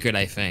 Flickered,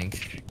 I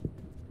think.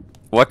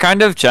 What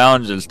kind of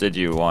challenges did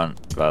you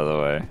want, by the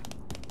way?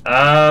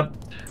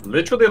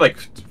 Literally like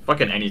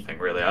fucking anything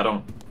really. I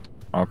don't.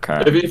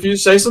 Okay. If you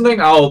say something,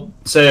 I'll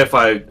say if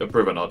I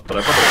approve or not. But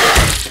I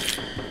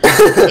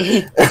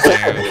probably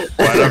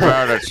What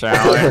about a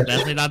challenge?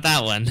 Definitely not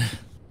that one.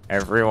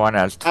 Everyone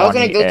has 20 I was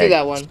gonna go through eggs.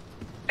 that one.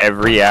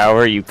 Every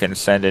hour you can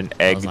send an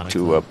egg was not a to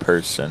clue. a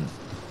person.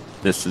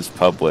 This is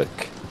public.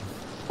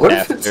 What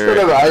if instead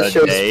of I a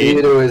show day,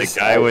 speed, it was the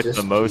guy I with just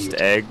the most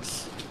speed?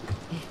 eggs?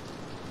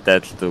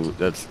 That's the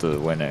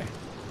winner.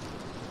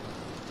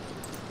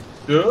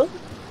 Yeah.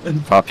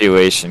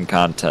 Population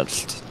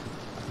contest.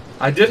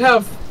 I did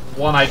have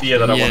one idea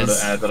that I wanted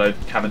Yes. to add that I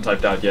haven't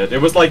typed out yet. It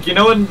was like, you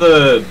know in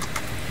the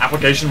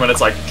application when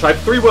it's like, try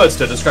 3 words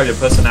to describe your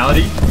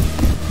personality?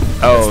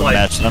 Oh, like-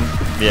 match them?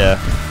 Yeah.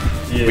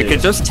 Yeah. We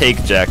could just take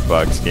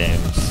Jackbox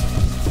games.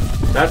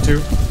 That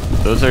too.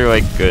 Those are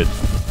like good.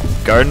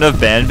 Garden of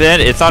Banban?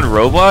 It's on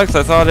Roblox?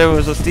 I thought it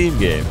was a Steam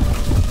game.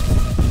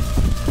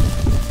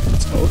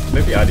 Oh,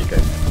 maybe IDK.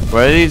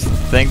 Why do these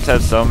things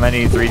have so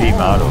many 3D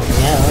models?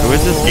 Who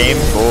is this game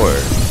for?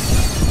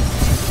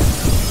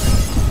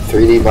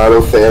 3D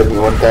model fan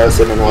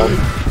 1001.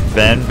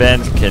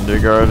 Banban's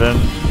kindergarten?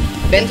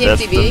 Ben Team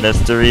That's the TV.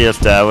 mystery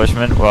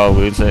establishment while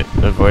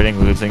avoiding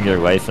losing your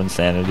life and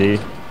sanity.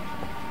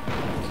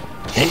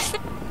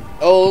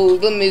 Oh,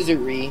 the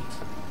misery.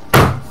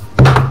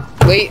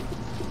 Wait,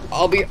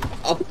 I'll be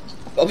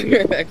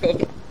right back.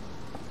 Hold on.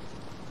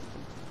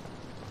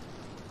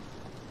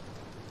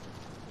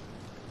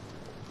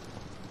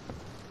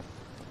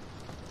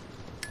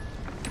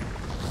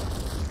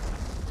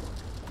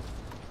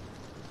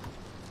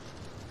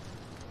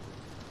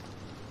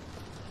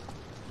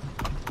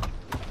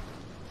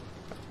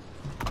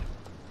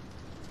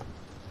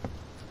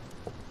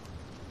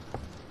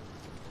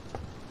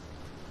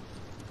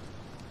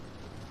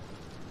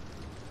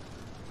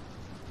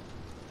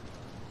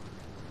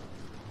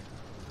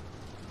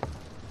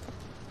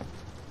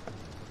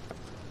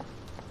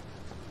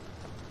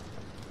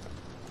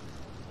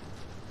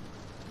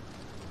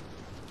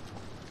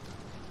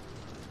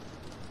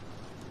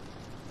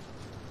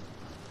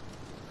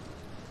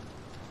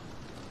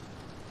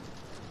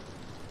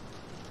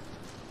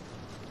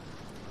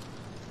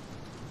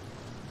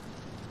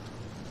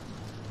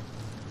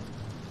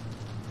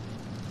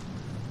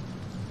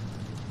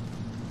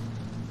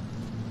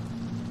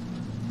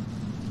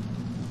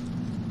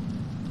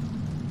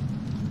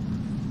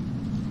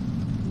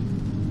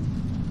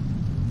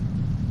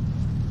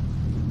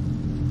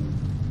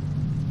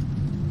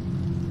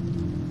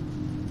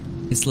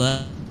 It's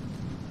left.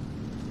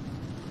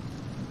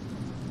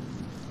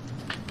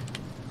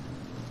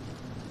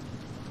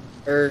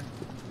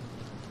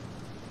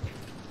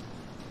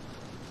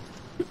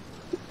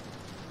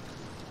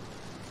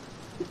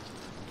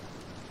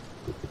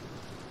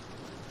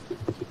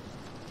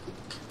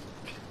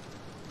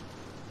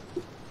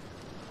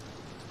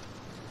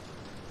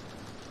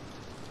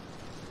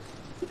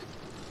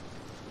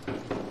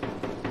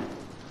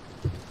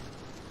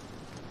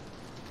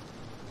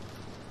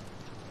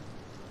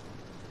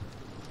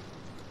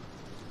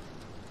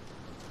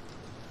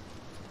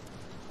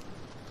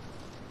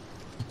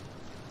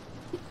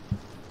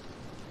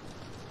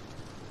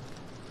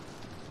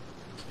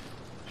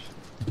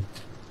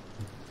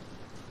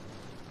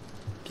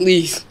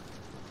 Please.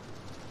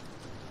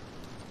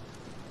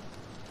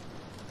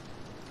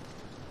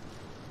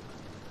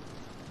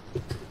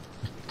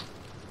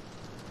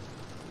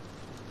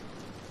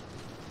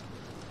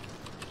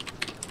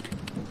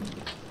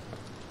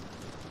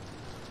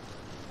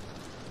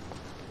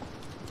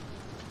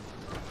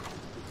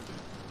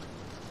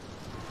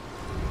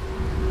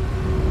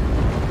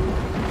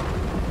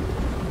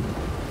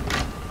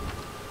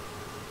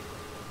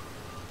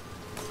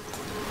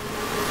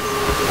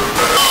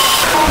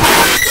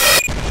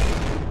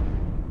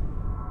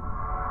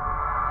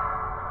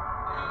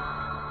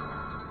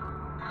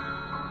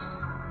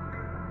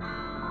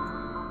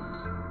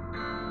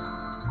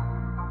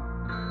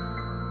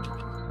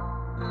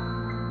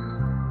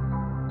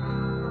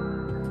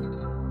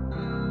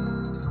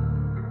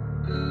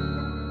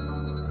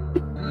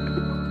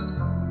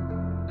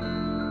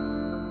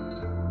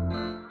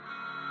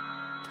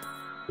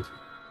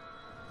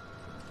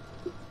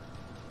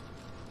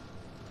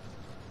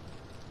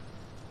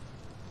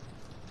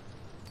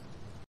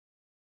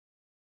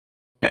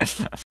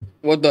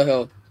 What the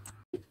hell?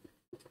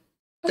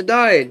 I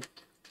died.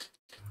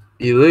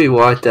 You literally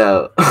walked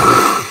out.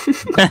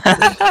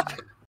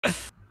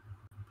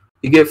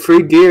 You get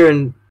free gear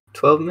in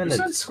 12 You minutes.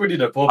 said Squiddy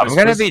to pull I'm this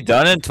gonna quiz- be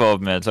done in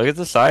 12 minutes. Look at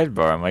the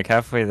sidebar. I'm like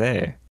halfway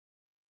there.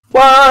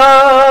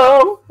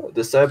 Wow!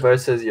 The sidebar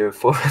says you're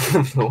 4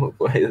 of the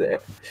way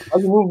there.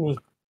 Why'd you move me?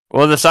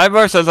 Well, the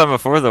sidebar says I'm a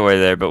fourth of the way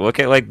there, but look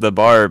at like the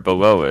bar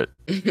below it,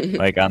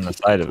 like on the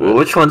side of Well, it.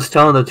 which one's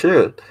telling the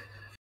truth?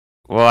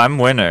 Well, I'm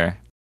winner.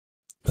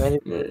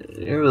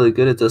 You're really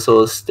good at this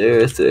whole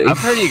stair thing. I'm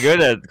pretty good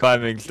at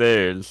climbing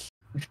stairs.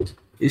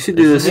 You should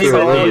do this Is for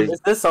a this living. Is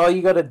this all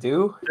you gotta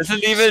do? This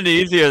is even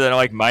easier than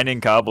like mining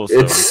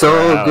cobblestone. It's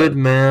so good,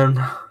 man.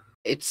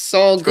 It's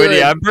so good.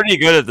 Squiddy, I'm pretty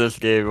good at this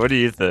game. What do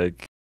you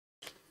think?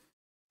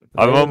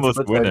 I'm almost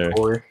What's winner.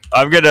 hardcore?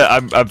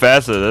 I'm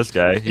faster than this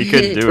guy. He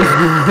couldn't do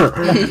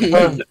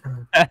it.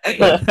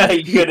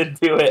 You couldn't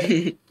do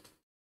it.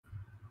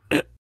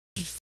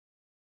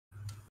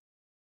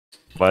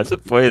 Why is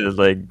it playing this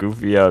like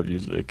goofy out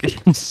music?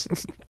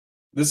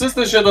 This is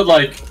the shit that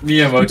like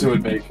Miyamoto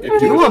would make.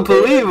 If You won't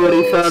believe what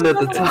he found at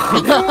the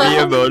top.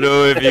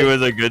 Miyamoto, if he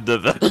was a good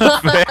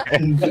developer.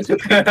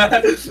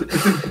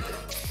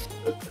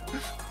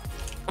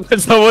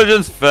 Someone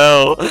just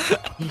fell.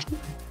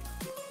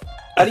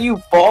 How do you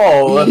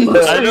fall? I don't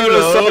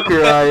know.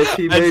 Soccer eye if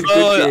he I made saw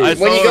good it. games.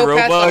 When you saw go a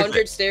past Roblox.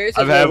 100 stairs,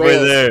 I'm there's no halfway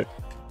rails. there.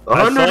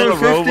 I saw the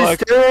 150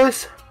 Roblox.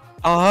 stairs?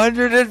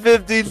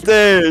 150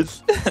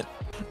 stairs.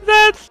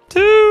 That's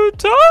too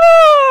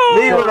tall.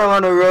 Me when I'm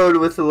on a road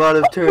with a lot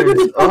of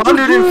turns.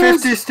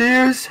 150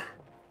 stairs?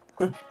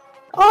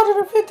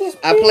 150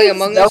 I play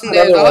Among That Us was and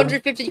there's another one.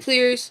 150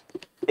 clears.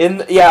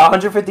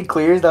 150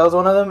 clears. That was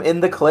one of them. In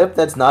the clip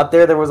that's not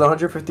there, there was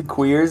 150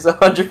 queers,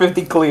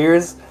 150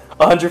 clears,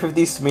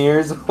 150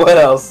 smears. What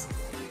else?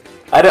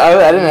 I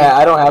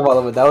don't have all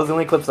of it. That was the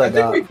only clips I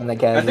got from the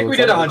casual. I think we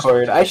did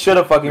 100. I should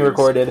have fucking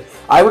recorded.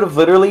 I would have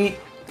literally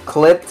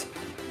clipped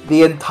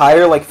the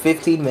entire like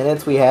 15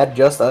 minutes we had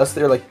just us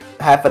there, like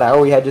half an hour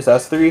we had just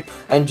us three,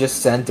 and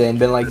just sent in,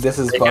 been like, this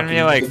is It's fucking taken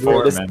me like the 4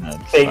 greatest minutes.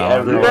 thing I don't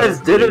ever. know You guys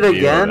what did it the deal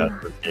again?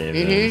 about this game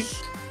Mhm.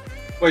 is.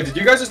 Wait, did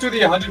you guys just do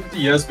the 150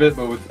 years bit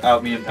but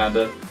without me and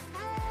Panda?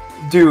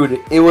 Dude,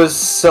 it was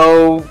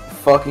so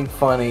fucking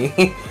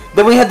funny.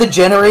 Then we had the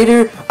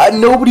generator.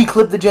 Nobody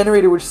clipped the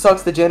generator, which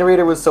sucks. The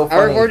generator was so I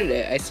funny. recorded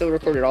it. I still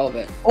recorded all of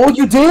it. Oh,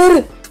 you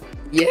did?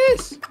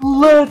 Yes.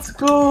 Let's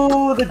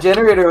go. The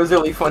generator was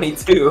really funny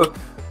too.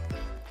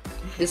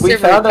 This We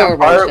server found is a powered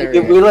by part.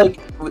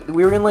 this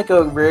We were in like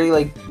a very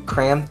like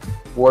cramped,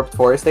 warped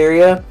forest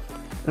area.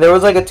 And there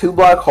was like a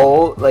 2-block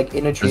hole like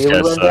in a tree This we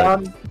guy went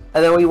sucked. down.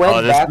 And then we went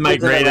Oh, this is my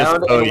backwards and greatest-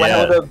 around oh, and went yeah.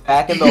 all the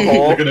back in the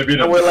hole. You're gonna beat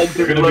him. And we're like,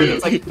 You're dude, gonna look, beat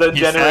it's him. like the He's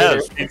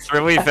generator. fast. It's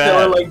really And we're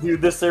fast. like,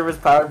 dude, this server's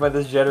powered by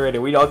this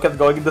generator. We all kept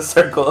going in the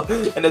circle,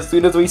 and as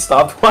soon as we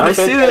stopped one, I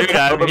see that. Dude,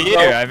 I'm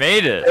here. I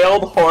made it.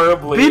 failed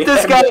horribly. Beat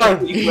this And then guy.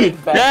 we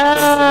went back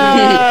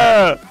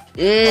Yeah!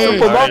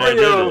 Mm. Alright, I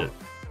did it.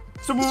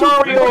 Super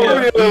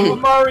Mario! Super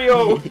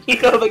Mario! You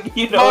know, like,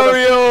 you know.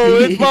 Mario!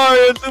 It's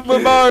Mario! Super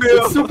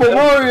Mario! It's Super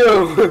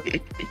Mario!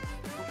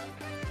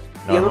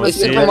 No, It's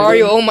see Super it?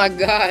 Mario. Oh my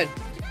god.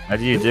 How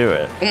do you do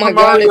it? Oh my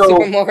god, it's Mario.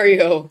 Super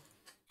Mario.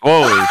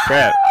 Holy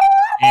crap.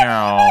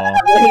 Meow.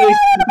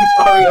 Super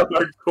Mario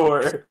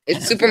hardcore.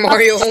 It's Super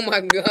Mario. Oh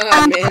my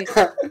god, man.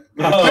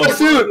 Oh.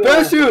 Parachute!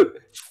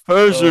 Parachute!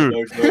 Parachute.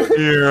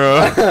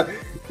 Oh,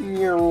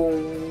 Yeah.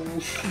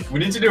 we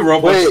need to do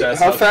Roblox Wait,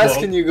 tests. how fast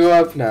can you go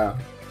up now?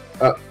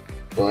 Oh,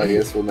 well, I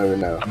guess we'll never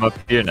know. I'm up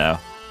here now.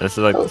 This is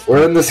like Oh,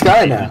 we're in the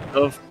sky now.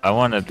 I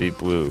want to be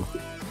blue.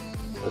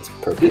 That's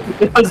perfect.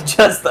 It was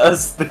just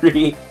us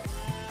three.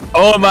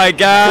 Oh my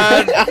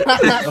god!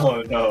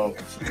 Oh no.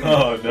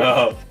 Oh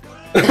no.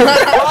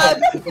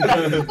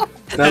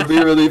 That'd be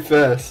really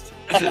fast.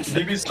 Can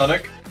you be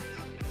Sonic?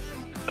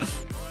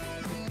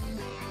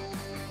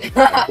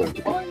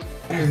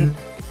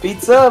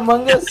 Pizza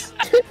Among Us?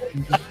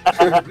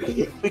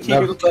 Look at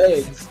your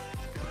legs.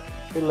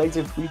 Your legs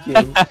are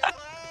tweaking.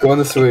 Go on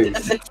the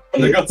swings.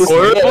 They got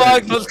Core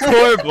blocks? What's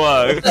core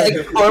blocks?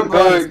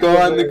 Go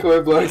on the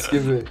core blocks,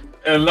 give it.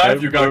 In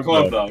life, you got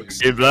core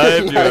blocks. In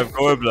life, you have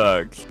core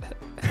blocks.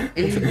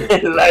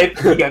 In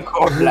life, you got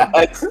core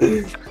blocks.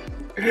 Okay,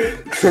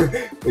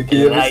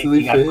 you have a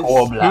silly face.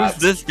 Who's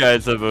this guy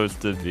supposed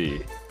to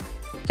be?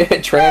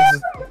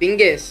 Trans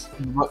Bingus.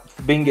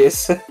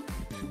 Bingus.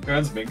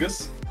 Trans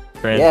Mingus?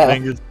 Trans Yeah.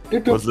 fingers?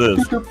 What's this?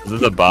 Is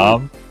this a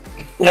bomb?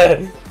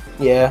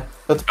 Yeah,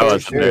 that's Oh,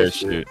 it's a parachute.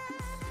 parachute.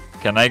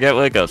 Can I get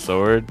like a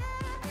sword?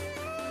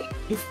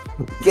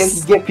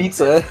 Get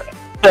pizza.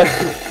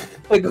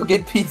 Go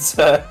get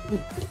pizza.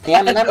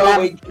 Yum yum Oh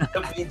yum. wait, get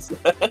the pizza.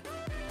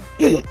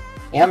 Yum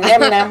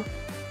yum yum.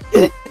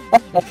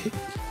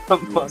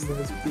 But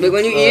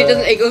when you eat it,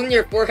 it goes in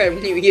your forehead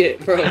when you eat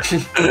it, bro. Damn,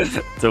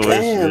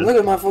 Delicious. look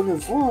at my fucking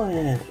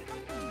forehead.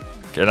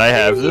 Can I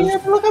have this? Yeah,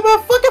 look at my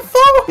fucking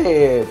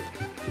forehead.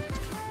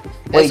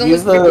 Wait, That's use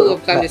almost people who the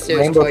have climbed the stairs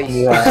rainbow twice. thing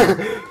you have.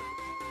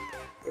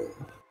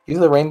 Use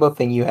the rainbow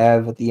thing you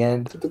have at the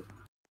end.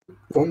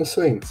 Go on the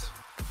swings.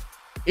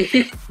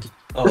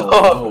 Oh,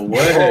 no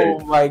way.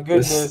 Oh my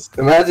goodness. This,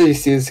 imagine you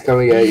see this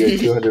coming at you at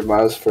 200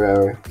 miles per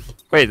hour.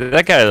 Wait,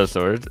 that guy has a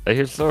sword. I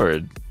hear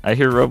sword. I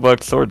hear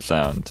Roblox sword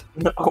sound.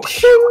 No.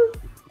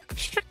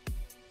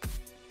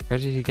 Where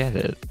did you get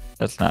it?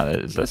 That's not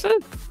it. Is this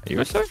it? Are you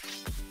a sword?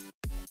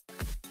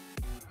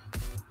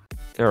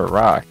 You're a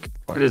rock.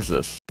 What is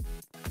this?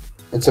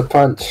 It's a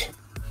punch.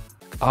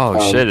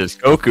 Oh shit, it's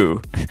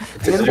Goku.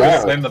 It's a Did you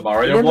cloud. claim the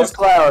Mario Nimbus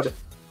block? Cloud.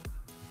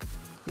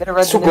 Get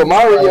a Super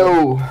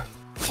Mario.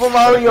 Super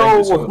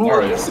Mario. Super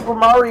Mario. Super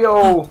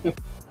Mario.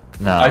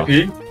 No.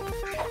 IP?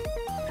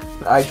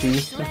 IP.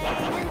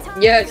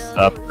 Yes.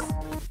 Up.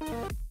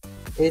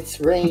 It's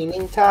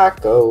raining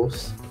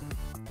tacos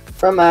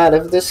from out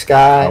of the I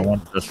sky.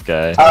 want this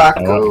guy.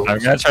 Tacos. I'm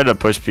gonna try to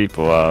push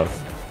people off.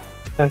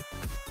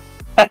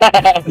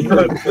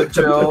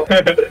 Chill.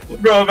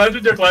 Bro,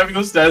 imagine you're climbing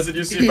the stairs and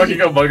you see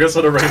fucking Among Us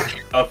on a rainbow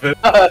carpet.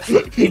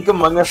 Peek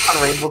Among Us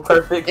on Rainbow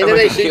Carpet. And then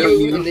they coming to shoot kill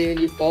you, and then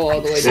you fall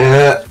all the way down.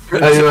 Yeah,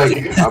 and you're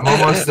like, I'm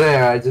almost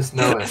there. I just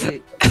know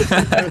it.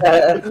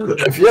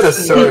 If you had a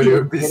sword, it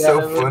would be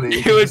so funny.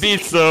 It would be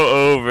so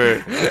over.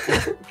 Hold Wait, on,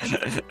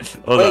 It's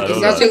hold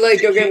not on. too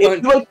late. Go get If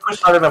one. you like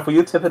push hard enough, will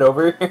you tip it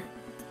over?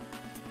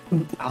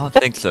 I don't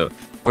think so.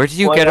 Where do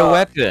you Why get a not?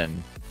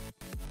 weapon?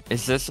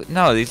 Is this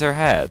no? These are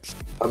hats.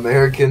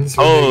 Americans.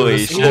 when they go to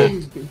Holy school.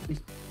 shit!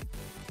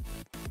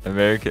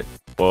 American.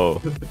 Whoa.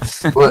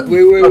 What?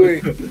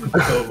 Wait.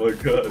 Oh my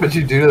god. What'd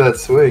you do to that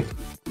swing?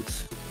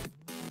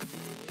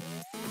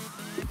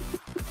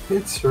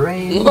 It's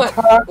raining What?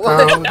 tacos.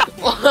 What?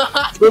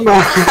 Come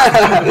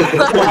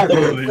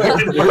Holy.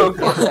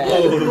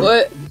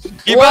 What?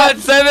 You bought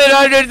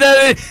 700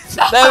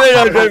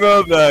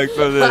 Robux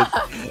for this.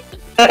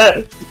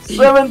 $7,000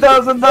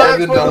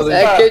 $7,000.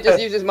 That kid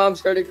just used his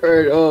mom's credit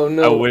card. Oh I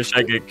no. wish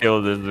I could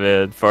kill this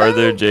man.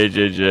 Farther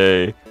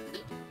JJJ.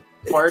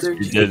 Farther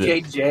You did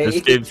it. This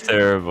JJ. game's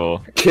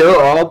terrible. Kill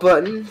all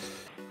button.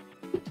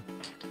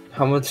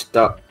 How much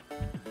stuff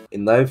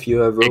in life you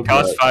have? It Roblox?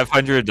 costs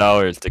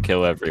 $500 to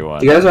kill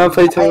everyone. You guys want to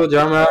play Total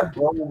Drama?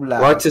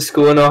 Walk to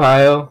school in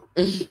Ohio.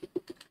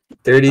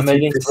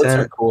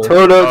 32%. Cool.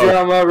 Total Oh.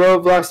 Drama,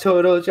 Roblox,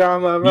 Total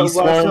Drama, East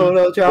Roblox, one,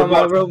 Total Drama,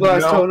 Roblox,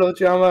 Roblox, no. Total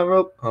Drama,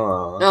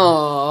 Roblox.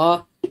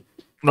 Aww.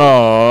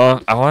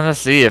 No, I want to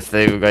see if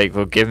they like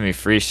will give me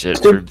free shit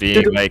for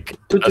being like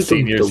a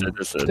senior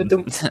citizen.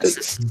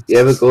 You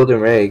have a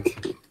golden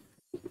egg.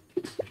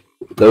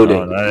 Loading.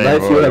 Oh, that ain't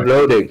Life you work. have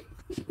loading.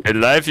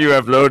 In life, you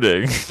have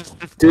loading.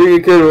 Do your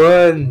good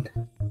one.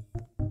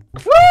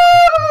 Woo!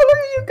 Look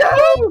at you go!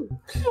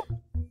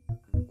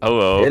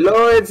 Hello.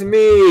 Hello, it's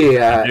me.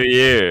 New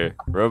year.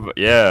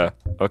 Yeah.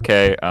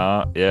 Okay.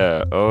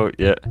 Yeah. Oh,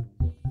 yeah.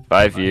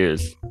 5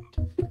 years.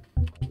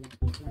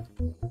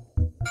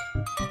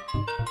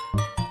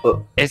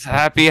 Oh. It's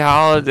happy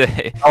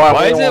holiday.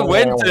 Why is it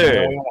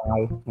winter?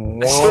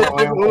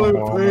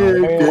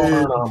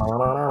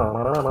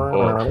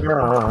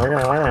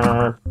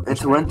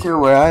 It's winter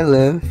where I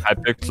live.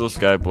 Hypixel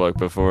Skyblock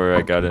before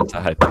I got into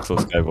Hypixel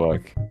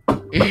Skyblock.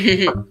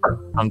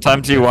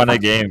 Sometimes you want a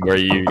game where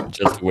you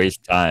just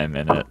waste time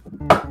in it.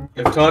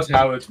 If Todd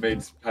Howard made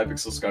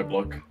Hypixel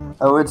Skyblock.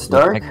 Oh, it's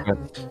dark?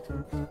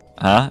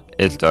 Huh?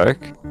 It's dark?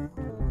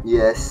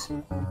 Yes.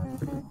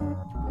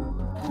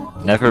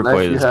 Never Unless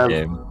play you this have-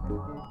 game.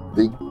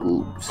 Big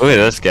boobs. Look at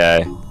this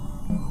guy.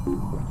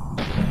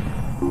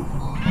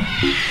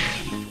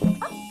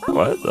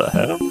 What the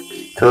hell?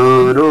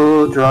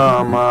 Total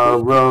Drama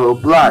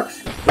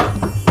Roblox.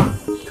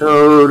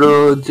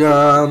 Total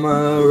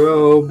Drama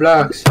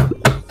Roblox.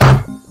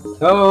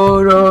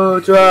 Total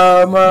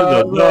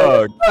Drama The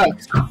dog.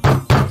 Roblox.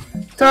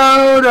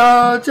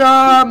 Total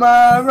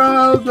Drama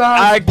Roblox.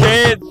 I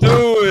can't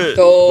do it.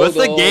 What's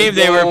the game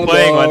they were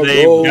playing when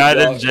they got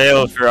in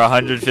jail for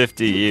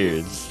 150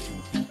 years?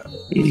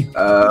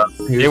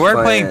 They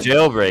weren't playing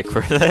Jailbreak,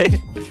 were they?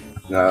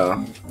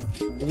 No.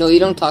 No, you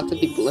don't talk to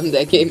people in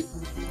that game.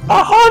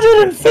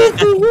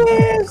 150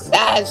 years!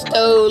 That's too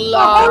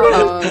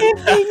long. Can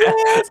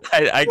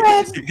someone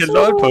post it? Can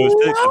someone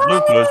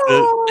post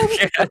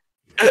it?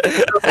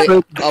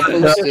 Wait, I'll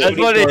post I just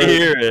want to it.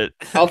 hear it.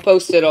 I'll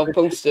post it. I'll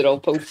post it. I'll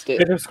post it.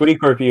 Squiddy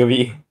Core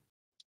POV.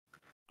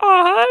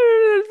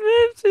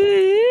 150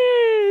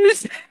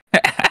 years.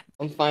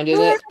 I'm finding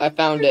it. I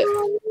found it.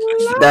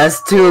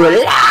 That's too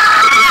late.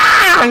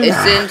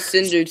 It's in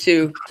Cinder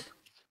too.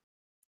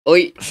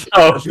 Wait,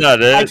 Oh, it's not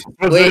it.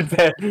 Wait.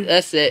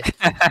 that's it.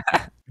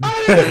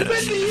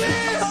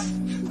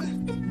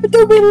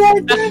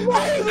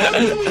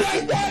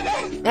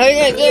 How you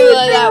gonna do it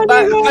like that,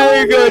 Bart? How are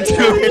you gonna do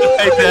it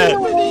like that?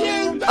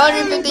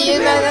 150 years,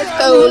 man, that's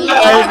so long. I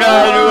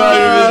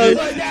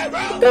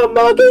know, 150. Come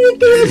on, get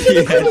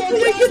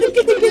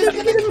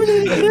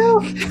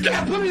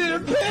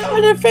it.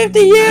 150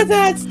 years,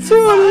 that's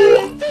too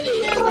long.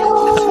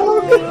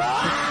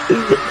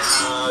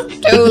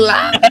 Too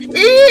long.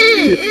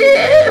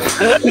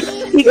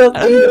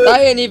 I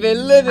ain't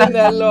even living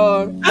that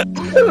long. This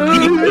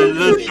is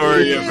the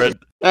story of it.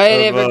 I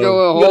ain't even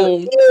going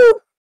home.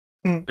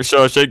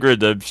 Shawshank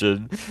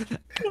Redemption.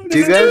 Do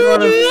you guys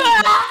want to?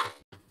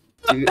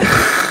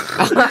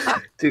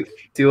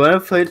 Do you want to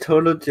play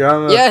Total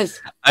Drama?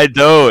 Yes. I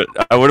don't.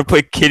 I want to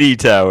play Kitty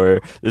Tower.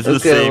 This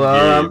is the Okay, same well,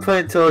 game. I'm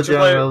playing Total should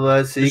play- Drama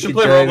Roblox, so you you should can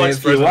play join me Roblox if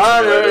you Prison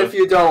want or Simulator. if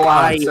you don't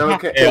want. It's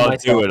okay. Hey, I'll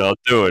do it. I'll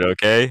do it.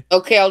 Okay.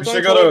 Okay, I'll We join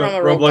should go Total to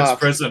Drama Roblox Roblox.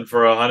 prison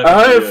for 150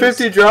 years.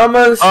 150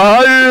 dramas.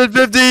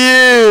 150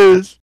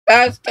 years.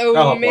 That's so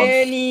Oh, one.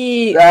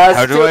 many.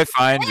 How do I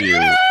find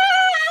you?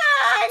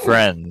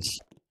 Friends.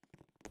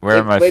 Where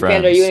are my Wait, friends?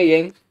 Panda, are you in a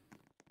game?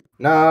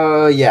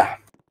 No, yeah.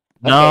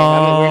 Okay, I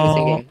mean, we're in the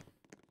same No. game.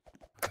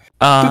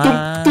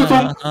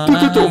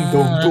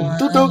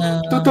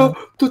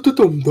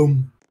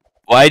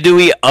 Why do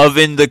we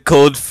oven the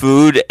cold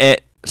food?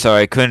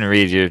 Sorry, I couldn't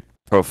read your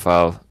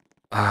profile.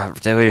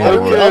 There we Why do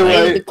go. we Okay, open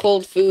wait. the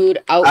cold food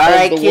out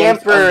Alright, of the warmth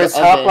of the campers,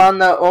 hop oven? on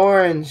the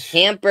orange.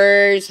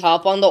 Campers,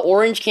 hop on the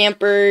orange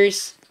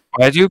campers.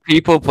 Why do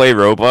people play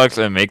Roblox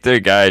and make their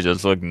guy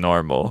just look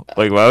normal?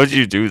 Like, why would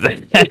you do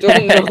that? I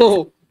don't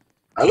know.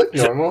 I look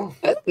normal.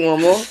 That's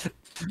normal.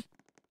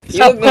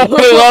 You look I normal.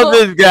 love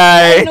this I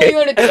guy. didn't know you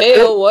had a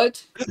tail.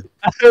 What?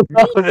 I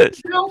love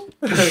it.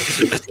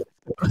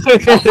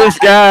 Look at this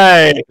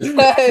guy.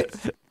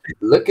 What?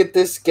 Look at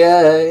this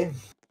guy.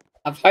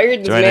 I've hired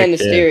this Join man a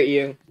to kid. stare at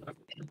you.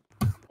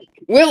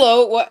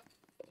 Willow, what?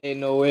 Ain't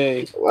no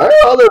way. Why are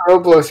all the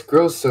Roblox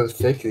girls so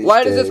thick these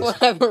Why does days? this one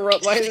have a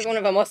why does this one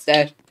have a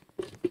mustache?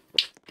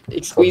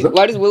 Excuse. Problem?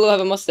 Why does Willow have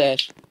a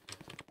mustache?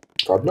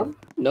 Problem?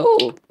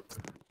 No.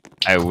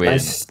 I win.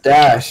 Nice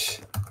stash.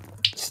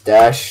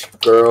 Stash,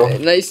 girl.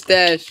 Nice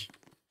stash.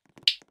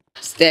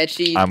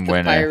 Stashy, I'm the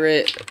winning.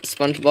 pirate,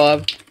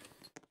 SpongeBob.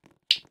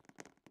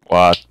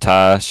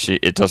 Watashi.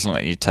 It doesn't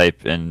let you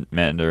type in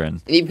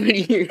Mandarin.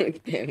 Anybody here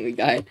like Family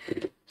Guy?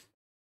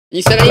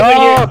 You said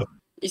anyone here?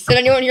 You said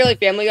anyone here like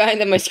Family Guy, and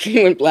then my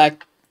screen went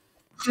black.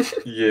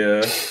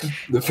 Yeah.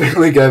 The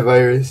Family Guy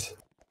virus.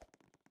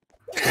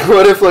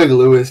 What if like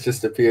Lewis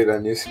just appeared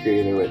on your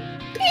screen and went?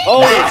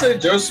 Oh, Did I say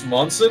Joe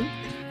Smonson?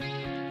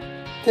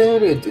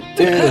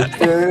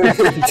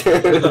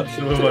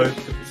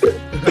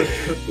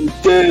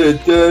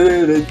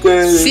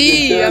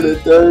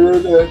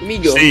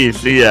 amigo.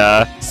 See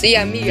ya. See,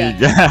 amiga.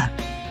 Yeah.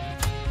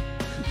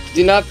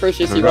 Do not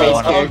purchase your Bro, base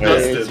I'm character.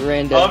 Dustin. It's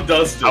random. I'm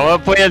Dustin. I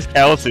want to play as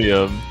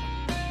Calcium.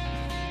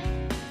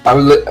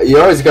 You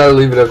always gotta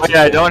leave it up. Oh, to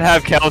yeah, I fate. don't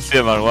have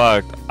Calcium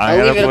unlocked. I'll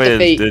I'm leave it gonna up to play as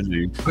fate.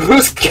 Dizzy.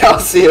 Who's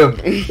Calcium?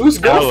 Who's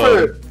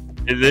Gopher?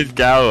 It is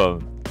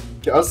Callum.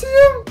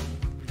 Calcium?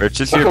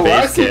 Purchase your Why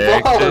base is he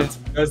character. bald?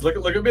 Guys, look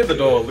at me at the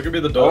door. Look at me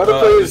at the door. I wanna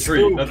play the as tree.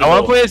 Scoop. At the I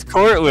want to door. play as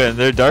Cortland.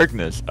 They're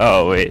darkness.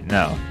 Oh wait,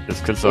 no. It's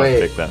because someone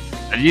Wait. picked them.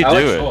 How do you I do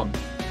like it? Sean.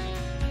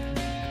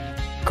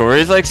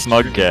 Corey's like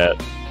Smug Cat.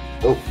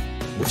 Oh.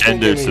 This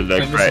Gender thing gave me-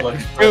 select Gender right.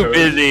 select. Too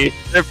busy.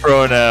 Their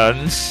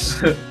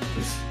pronouns.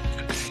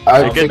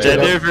 I You get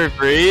gender for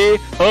free?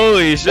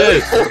 Holy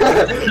shit.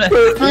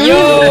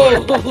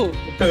 Yo!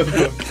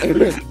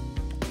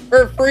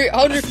 For free,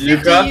 150 You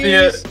got me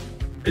years.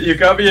 You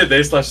got me a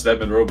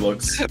day/them in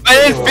Roblox. My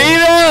name's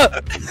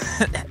Peter!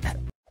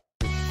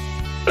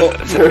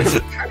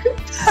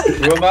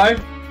 Who am I?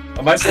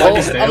 Am I Oh, Sluggy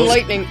I'm Snails?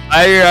 lightning.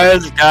 Hi,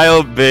 guys.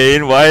 Kyle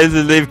Bane. Why is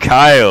his name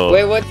Kyle?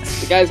 Wait, what?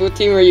 Guys, what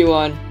team are you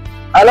on?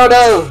 I don't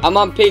know. I'm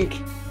on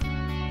pink.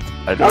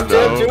 I I'm don't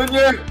Tim know.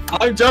 Junior.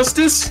 I'm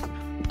Justice.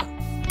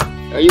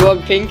 Are you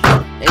on pink?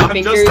 Any I'm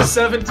pinkers? Justice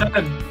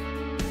 710.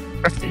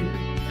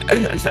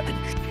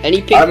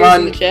 Any pinkers in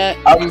on- the chat?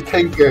 I'm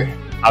Pinker.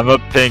 I'm a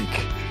pink.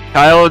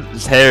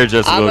 Kyle's hair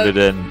just I'm a- loaded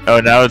in. Oh,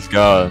 now it's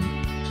gone.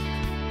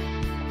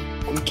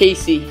 I'm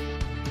Casey.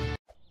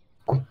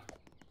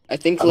 I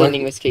think I'm like-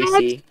 lightning was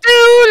Casey.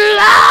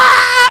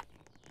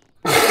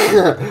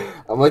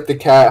 I'm like the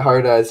cat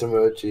hard eyes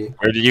emoji.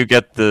 Where did you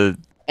get the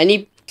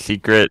Any?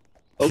 secret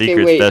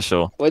Okay, wait.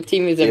 special? What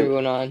team is Yeah.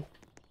 everyone on?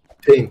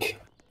 Pink.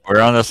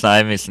 We're on the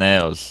slimy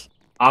snails.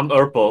 I'm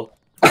Urple.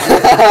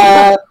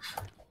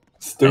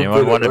 Stupid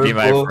Anyone want to be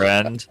my Urkel.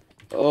 friend?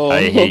 Oh,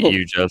 I hate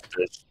you,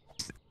 Justice.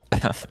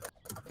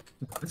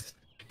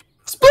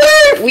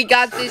 We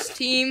got this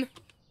team.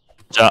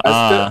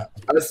 Uh-uh.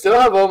 I still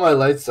have all my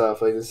lights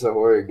off. Like this is a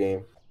horror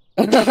game.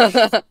 It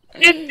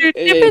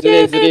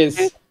is.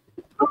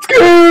 That's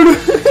good.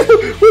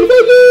 What did I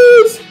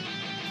lose?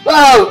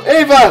 Wow,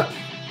 Ava,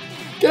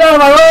 get out of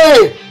my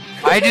way!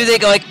 Why do they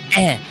go like,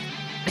 eh?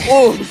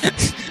 Oh,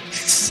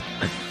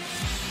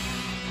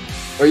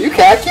 Are you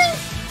khaki?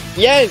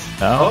 yes.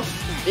 No?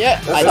 Yeah.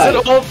 That's I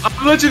not- did.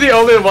 I'm literally the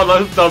only one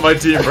left on my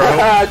team, bro.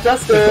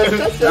 Justin,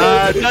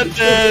 Justin.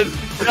 Justin!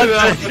 Look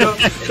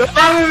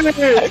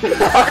at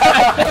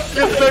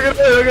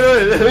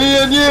it. Me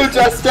and you,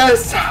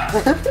 Justice.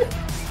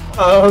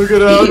 Oh, I'm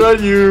gonna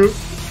outrun you.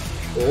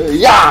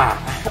 Yeah.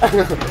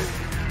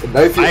 The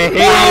knife you- I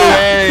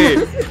hate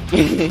you,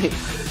 hey!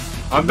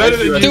 I'm better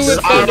than you. Do it,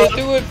 Panda.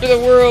 Do it for the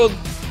world.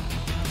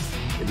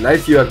 In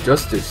life you have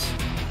justice.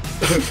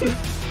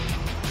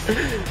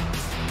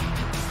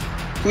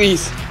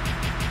 Please.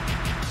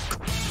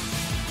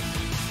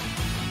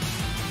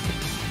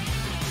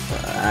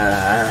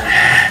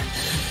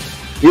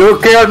 You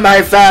killed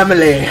my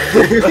family.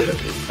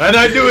 And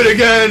I do it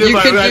again You if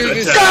I can ran do the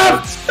this.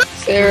 town.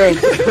 Sarah.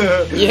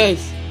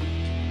 Yes.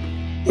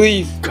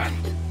 Please.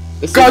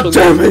 The God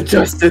social damn it,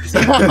 Justice.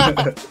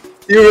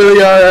 You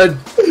really are a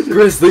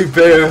grizzly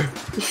bear.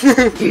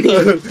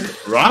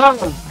 Wrong.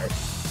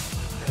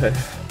 And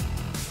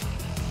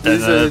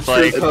These are then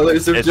the true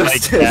colors of it's like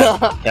justice.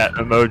 cat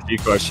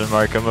emoji, question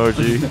mark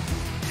emoji.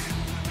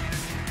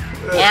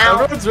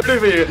 Everyone's rooting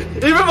for you.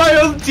 Even my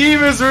own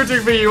team is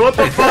rooting for you. What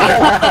the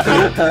fuck?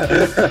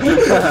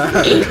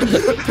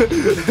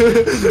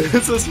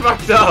 This is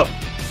fucked up.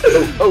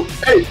 Oh,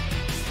 hey!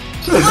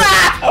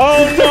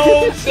 Oh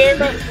no,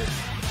 Sarah.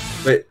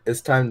 Wait,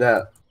 it's timed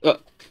out.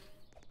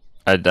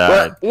 I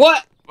died.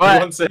 What?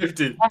 One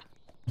safety.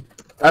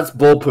 That's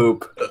bull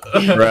poop.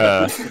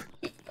 Bruh.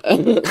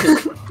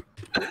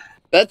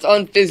 That's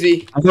on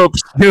Fizzy. Oops,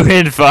 you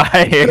in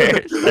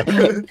fire.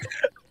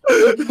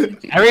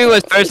 Harry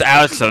was first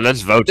out, so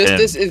let's vote him.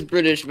 This is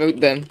British. Vote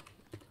them.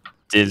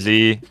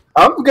 Dizzy,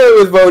 I'm good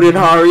with voting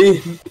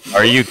Hari.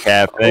 are you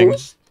capping?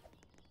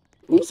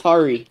 Who's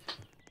Hari?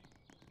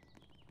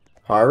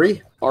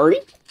 Hari? Hari?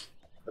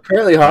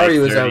 Apparently Hari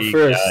Like was out 30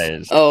 first.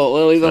 guys. Oh,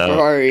 we'll leave up for No.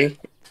 Hari.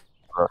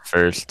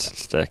 First,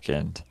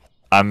 second.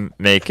 I'm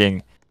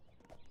making.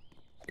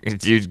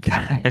 Dude,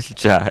 guys,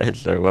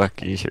 Giles are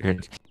lucky.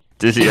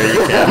 Dizzy, are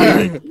you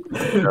capping?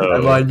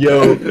 I'm on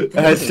yo.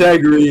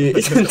 Hashtag re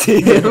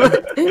team.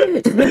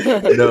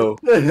 No.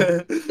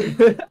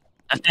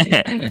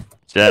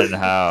 Jen,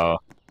 how?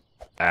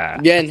 Ah.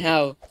 Again,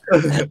 how?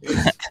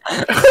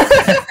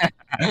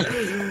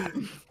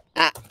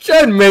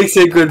 Jen makes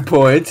a good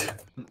point.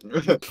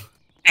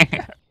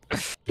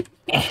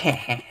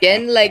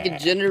 Again, like a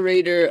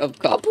generator of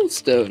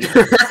cobblestone.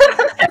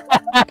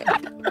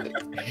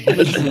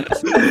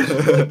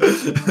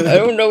 I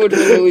don't know which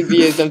one Lily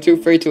B is. I'm too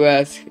afraid to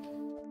ask.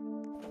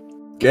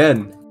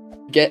 Again.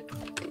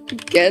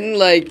 Getting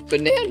like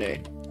banana.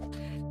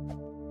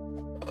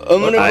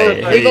 I'm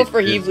gonna we go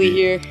for Heavely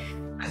here.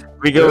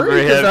 We go for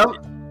him.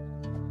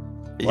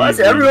 Why is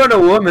everyone a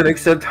woman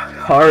except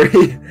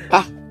Hari?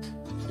 Ah.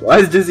 Why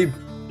is Dizzy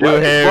No,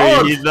 Harry,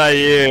 Bald? he's not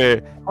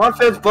here.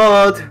 Offense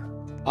bald?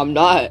 I'm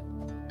not.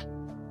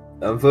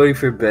 I'm voting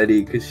for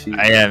Betty because she's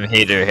I am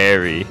hater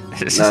Harry.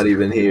 not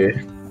even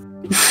here.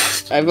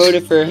 I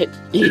voted for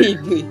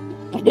Heavely.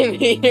 I'm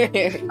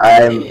here.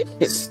 I'm.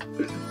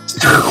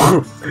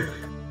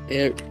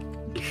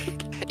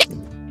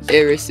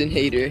 Harrison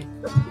hater.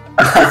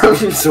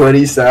 I'm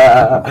sweaty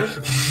sa.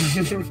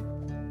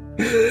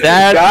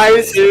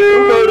 Guys,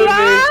 who voted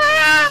me?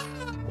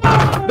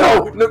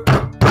 No, no,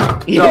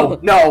 no,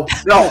 no,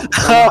 no.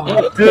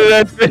 Dude,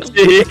 that's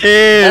 50 years.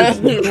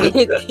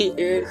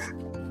 Here.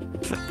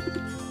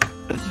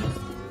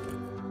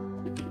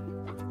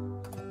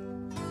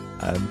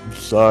 I'm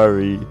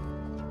sorry.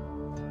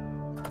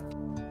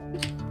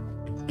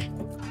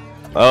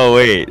 Oh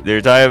wait,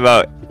 they're talking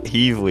about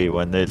Heavely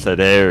when they said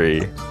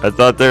Harry. I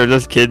thought they were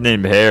just kid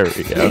named Harry.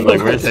 I was like,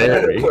 where's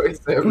Harry? Where's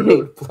the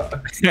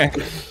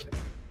roadblocks?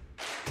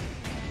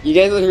 You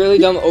guys look really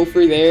dumb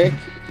over there.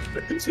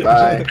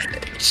 Bye.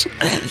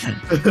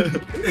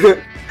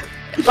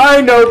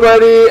 Bye,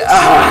 nobody.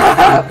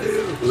 Ah,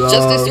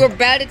 Justice, lol. you're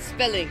bad at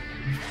spelling.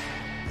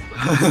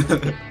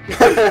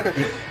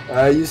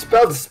 You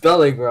spelled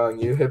spelling wrong,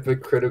 you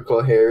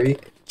hypocritical Harry.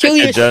 Kill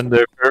Pick a your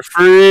gender for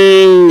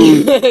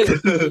free.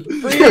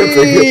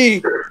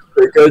 free.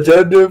 Pick a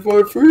gender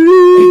for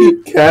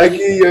free. Khaki,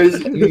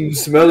 you're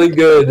smelling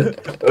good.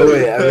 Oh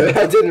wait,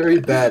 I didn't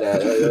read that.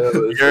 That was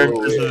a Your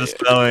little weird. is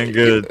smelling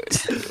good.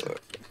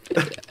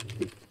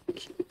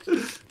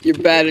 You're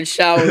bad at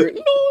showering.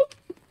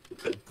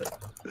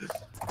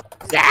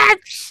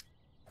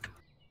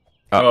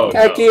 Oh,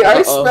 Khaki, no. I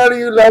Uh-oh. smell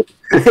you like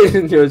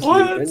in your sleep,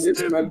 What? and you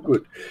smell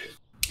good.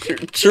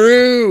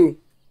 True.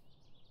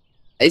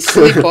 I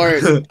sleep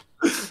hard.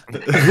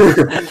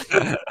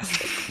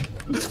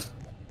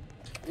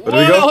 Where do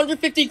we go?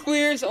 150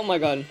 clears. Oh my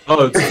god.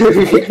 Oh,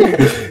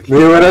 it's Me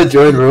when I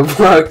joined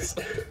Roblox.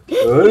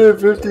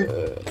 150.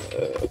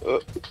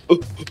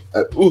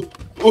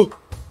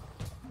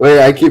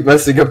 Wait, I keep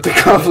messing up the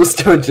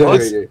cobblestone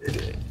generator.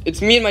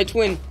 It's me and my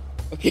twin.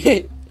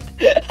 Okay.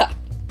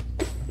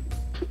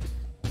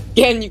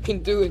 Again, you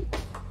can do it.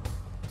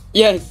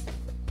 Yes.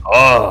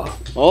 Oh.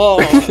 Oh.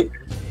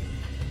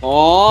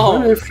 Oh.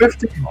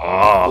 150.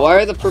 Oh. Why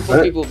are the purple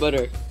What? people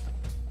better?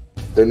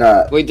 They're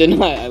not. Wait,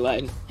 didn't I? I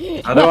lied.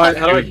 how do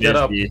I get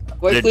up? Wait,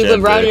 Good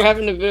Cleveland Brown, gender. you're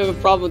having a bit of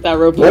a problem with that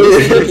Wait,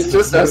 Roblox. it's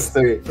just us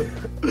three.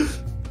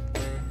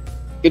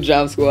 Good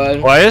job,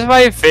 squad. Why is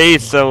my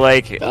face so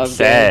like I'm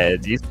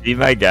sad? You see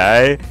my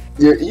guy?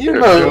 You know, You're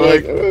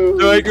like,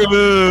 like,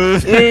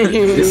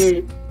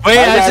 Wait, My I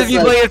guy's should be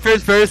like- playing in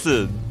first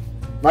person.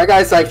 my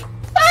guy's like,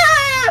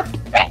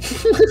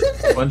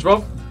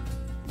 SpongeBob?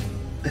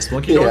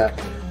 Monkey dog? yeah.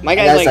 My My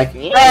guy's like,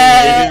 He's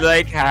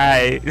like,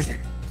 hi. He's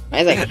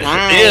like, He's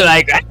hi.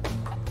 like,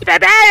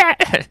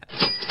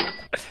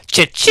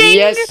 cha-ching.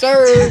 Yes,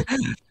 sir.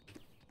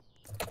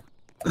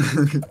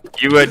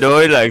 You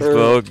annoy like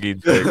smoking.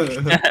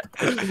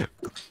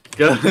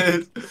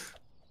 Guys,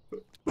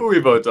 who we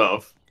vote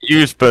off?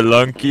 You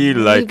spelunky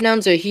like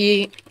Nouns are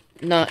he,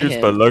 not you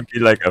him. spelunky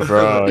like a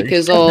frog.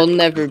 Because I'll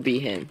never be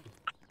him.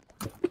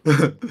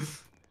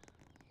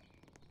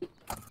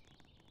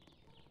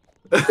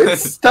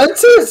 It's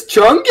Stuntus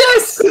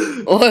Chungus!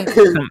 What?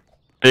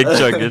 Big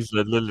Chunk is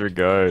a little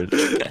regard.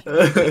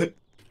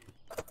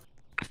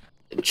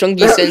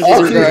 Chunky sends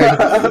his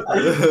regard.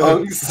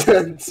 Ong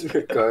sends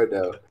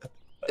Ricardo.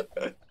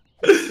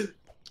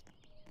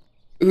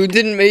 Who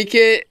didn't make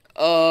it?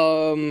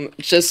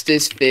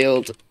 Justice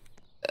failed.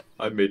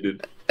 I made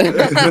it.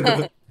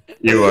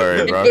 You are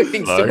a rock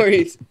Conflicting star.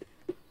 stories.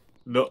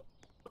 No.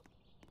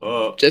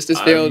 Justice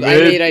I failed. I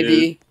made made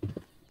ID.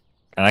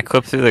 Can I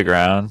clip through the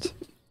ground?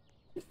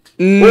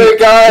 Wait,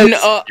 guys!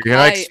 No, You can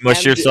like I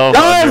smush am yourself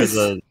under Guys!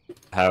 the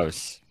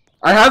house.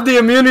 I have the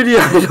immunity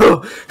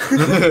idol.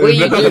 Wait,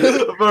 you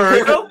do? For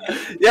real?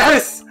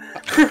 Yes.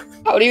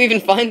 How do you even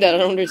find that? I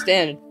don't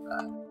understand.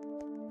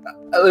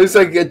 It looks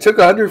like it took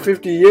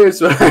 150 years,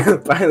 but I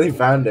finally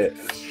found it.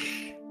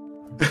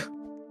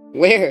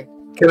 Where?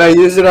 Can I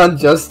use it on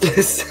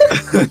Justice?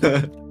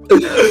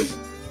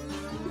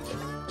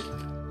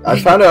 I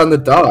found it on the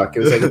dock. It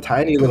was like a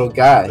tiny little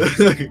guy.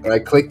 And I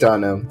clicked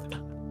on him.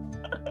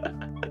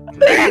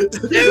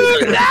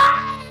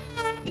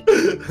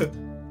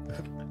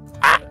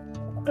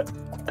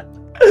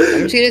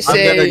 I'm just gonna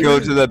say I'm gonna go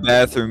to the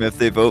bathroom. If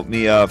they vote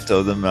me off,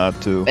 tell them not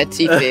to.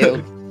 Betsy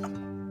failed.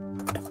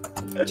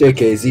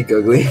 JK, Zeke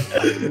ugly.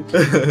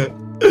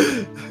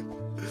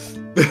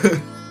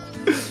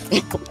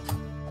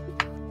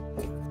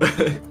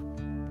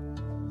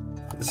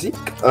 Zeke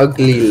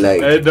ugly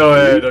like. Hey, no,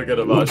 hey, don't get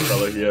a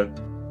marshmallow here.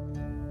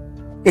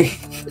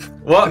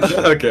 What?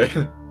 Okay.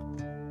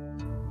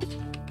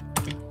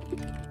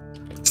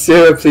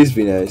 Sarah, please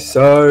be nice.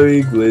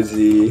 Sorry,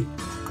 Glizzy.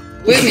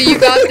 Lizzie, you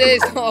got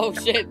this! Oh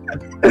shit.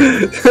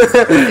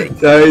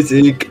 Sorry,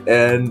 Zeke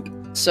and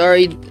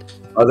Sorry,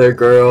 other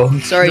girl.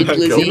 sorry, You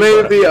Lizzie.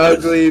 may be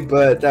ugly,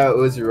 but that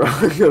was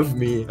wrong of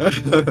me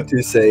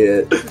to say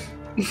it.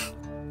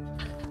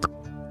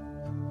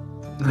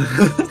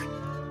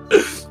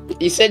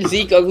 You said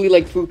Zeke ugly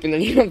like poop and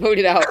then you got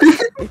voted out. No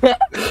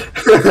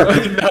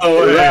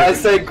way. Yeah, I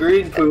said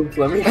green poop.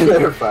 Let me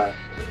clarify.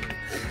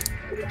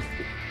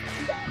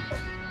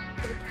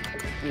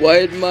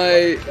 Why did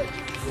my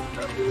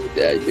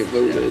dad get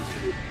voted?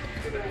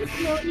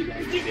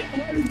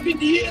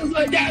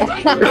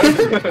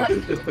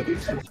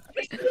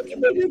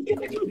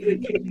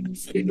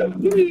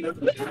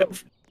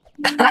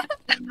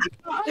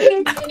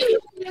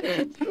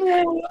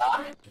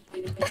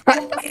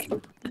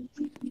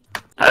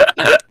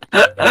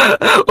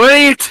 What are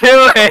you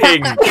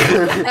doing?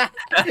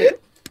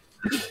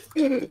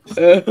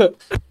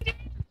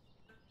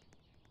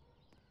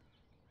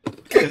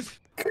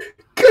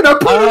 Can I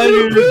put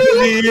it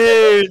in?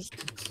 Years.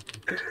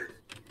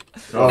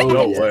 Oh,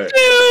 no yeah. way.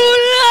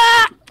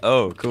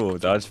 Oh, cool,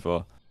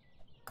 dodgeball.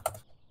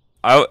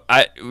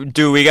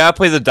 Dude, we gotta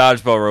play the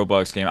dodgeball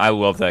Roblox game. I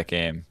love that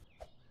game.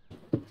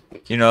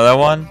 You know that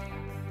one?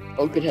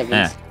 Oh, good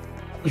heavens.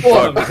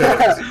 Fuck.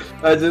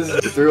 I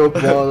just threw a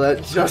ball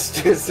at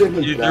Justice in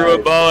the You back. threw a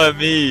ball at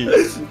me.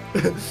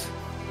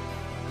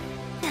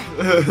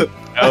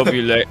 I hope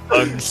you like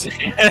hugs.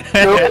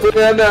 No,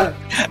 banana.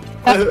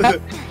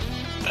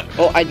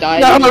 Oh, I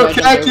died. No, even though I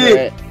jumped Khaki! over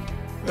it.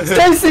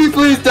 Stacy,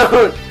 please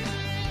don't.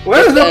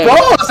 Where are the Okay.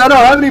 balls? I don't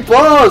have any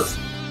balls.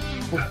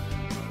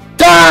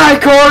 Die,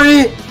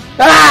 Corey!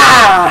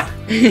 Ah!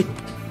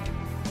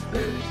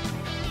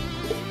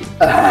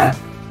 Ah,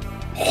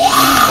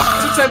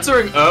 What's it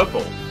censoring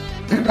Urple?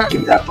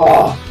 give me that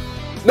ball.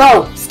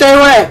 No, stay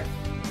away.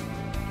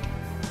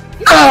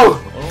 No!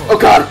 Oh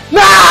God,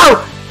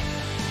 no!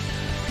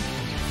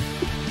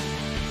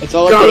 It's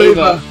all up Go, to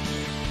Eva. Eva.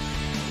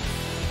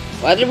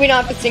 Why did we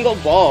not have a single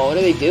ball? What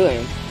are they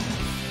doing?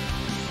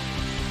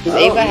 Does I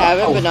don't Ava have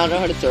it know. but not know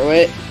how to throw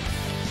it?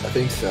 I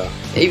think so.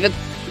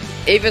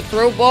 Ava,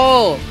 throw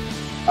ball!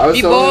 I was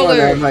Be the only one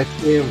baller. on my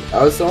team.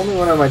 I was the only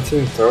one on my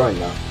team throwing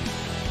though.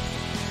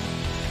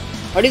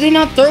 Why do they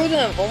not throw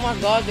them? Oh my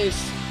god,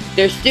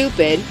 they're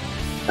stupid.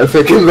 If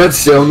I can bet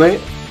stalemate.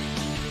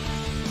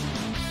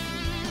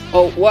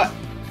 Oh, what?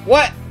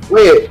 What?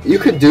 Wait, you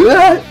could do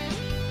that?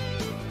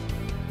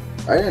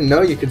 I didn't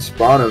know you could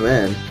spawn them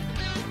in.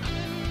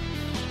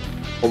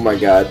 Oh my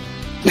god.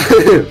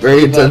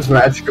 Very intense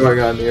match going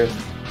on here.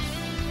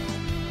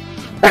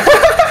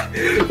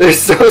 They're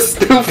so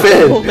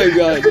stupid. Oh my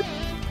god.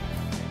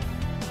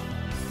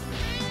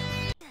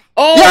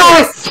 Oh!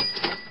 Yes!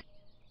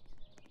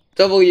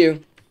 W.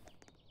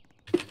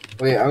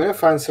 Wait, I'm gonna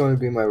find someone to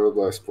be my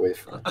Roblox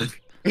boyfriend.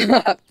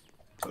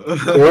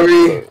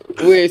 Corey.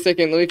 Wait a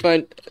second, let me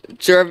find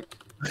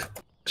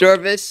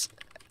Jarvis,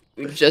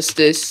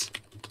 Justice.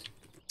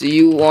 Do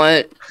you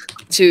want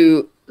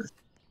to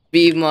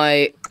be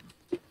my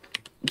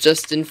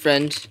Justin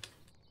friend?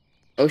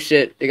 Oh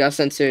shit, it got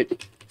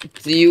censored.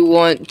 Do you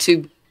want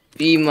to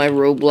be my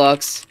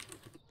Roblox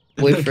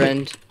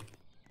boyfriend?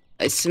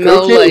 I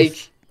smell Cookie. like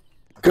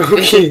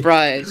fish Koki. and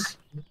fries.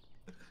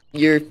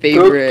 Your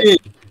favorite.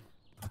 Koki.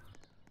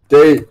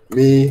 Date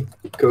me,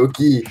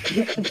 Koki.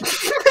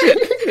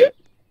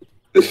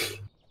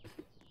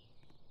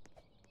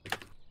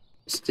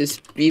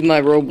 Just be my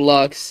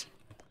Roblox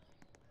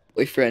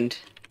boyfriend.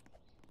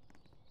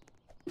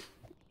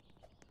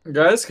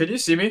 Guys, can you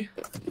see me?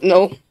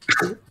 No,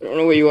 I don't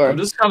know where you are.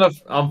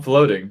 I'm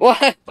floating.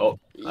 What? Oh,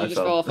 You I just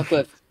fell. fell off a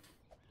cliff.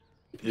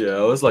 Yeah,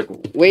 I was like,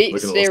 Wait, looking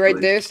a stay little right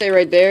silly. there, stay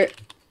right there.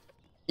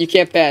 You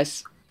can't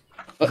pass.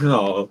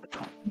 No.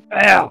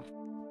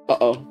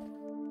 Uh-oh.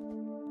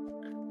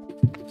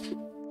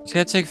 It's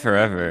gonna take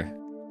forever.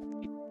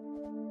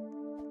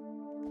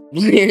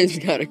 Blair's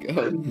gotta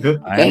go.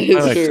 I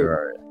is like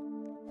true.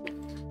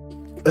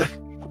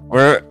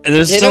 Ferrari.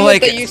 There's Hit still him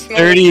with like the you smell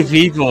 30 like-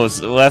 people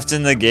left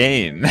in the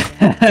game.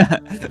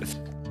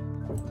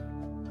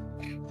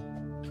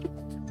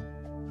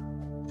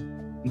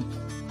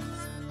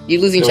 You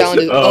losing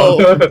challenges.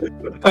 Oh.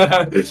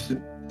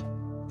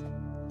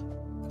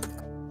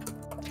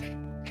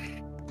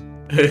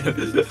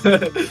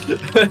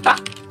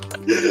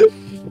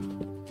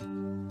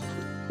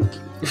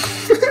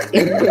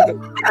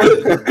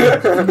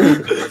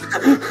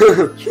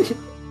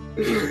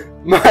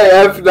 My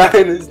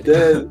F9 is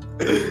dead.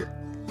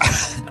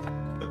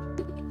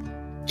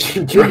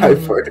 Try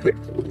for it.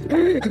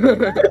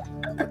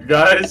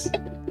 Guys.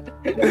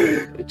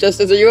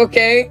 Justice, are you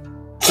okay?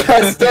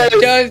 Justice!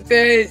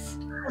 Justice!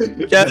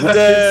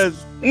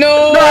 Justice!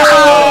 No!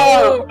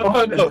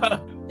 Oh no.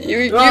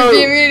 You No.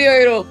 being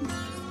mediator.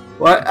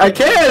 What? I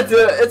can't!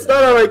 It's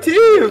not on my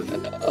team!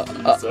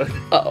 Sorry.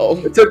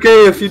 Uh-oh. It's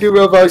okay, if you do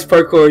Roblox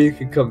parkour, you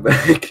can come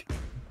back.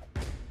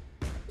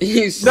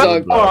 You No,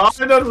 suck.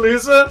 I'm not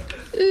loser.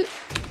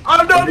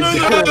 I'm not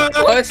loser.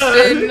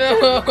 Austin,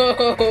 no!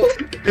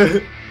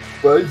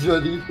 Bye,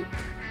 Johnny.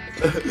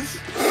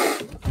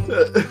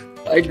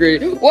 I agree.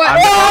 What? I'm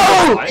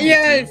Oh! not-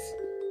 Yes!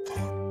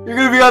 You're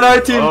gonna be on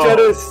our team, Oh.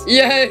 Janice!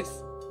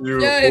 Yes!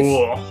 You Yes.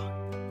 fool.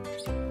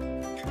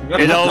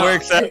 It all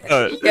works out.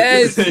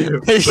 Yes!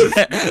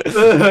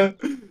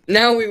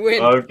 Now we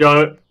win. I've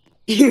got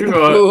You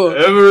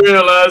every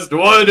last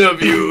one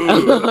of you.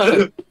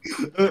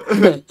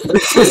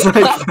 This is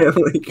like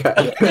Family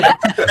Guy.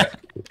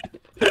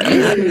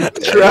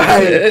 Try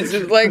it. This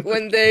is like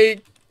when they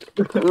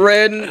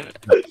ran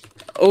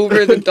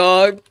over the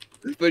dog,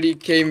 but he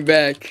came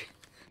back.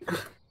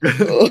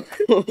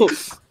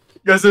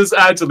 This is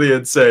actually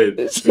insane.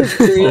 This is Oh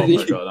crazy.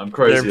 my god, I'm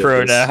crazy.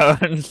 Their at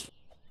this.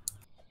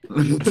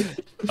 pronouns.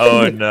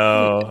 Oh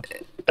no.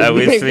 At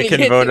least we can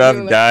Get vote the off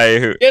new guy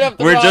who. Get up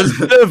the We're rock. just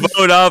gonna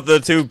vote off the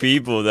 2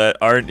 people that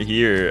aren't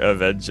here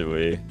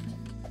eventually.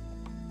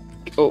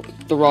 Oh,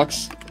 the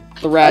rocks.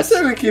 The I rats.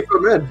 said we keep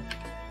him in.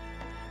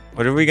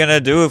 What are we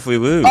gonna do if we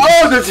lose?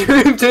 Oh, the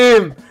dream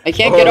team! I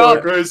can't get Oh,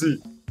 up.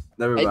 crazy.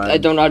 Never mind. I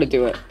don't know how to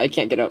do it. I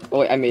can't get up. Oh,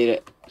 wait, I made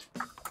it.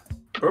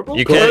 Purple?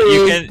 You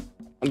can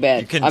I'm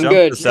bad. you can I'm jump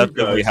good.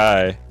 deceptively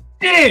high.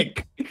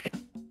 Dick!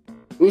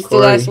 Who's the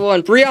Corey. last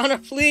one?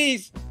 Brianna,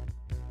 please!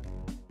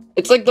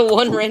 It's like the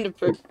one random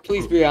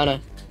Please, Brianna.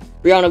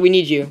 Brianna, we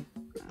need you.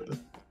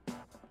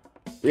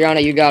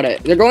 Brianna, you got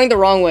it. They're going the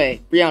wrong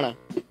way. Brianna.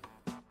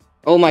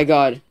 Oh my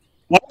god.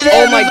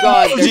 Oh my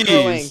god, they're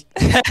going.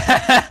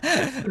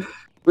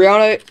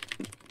 Brianna.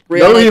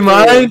 No, he please.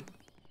 mine.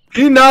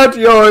 He not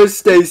yours,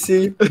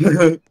 Stacy.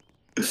 Roblox.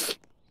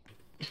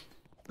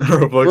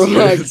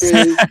 Roblox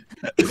please.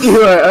 is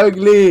You are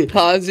ugly.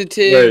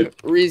 positive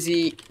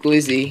Rizzy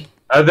Glizzy.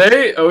 Are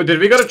they? Oh, did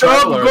we go to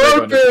Stop tribal or are they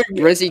going to- burping.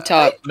 Rizzy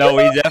top. No,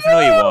 we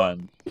definitely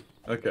won.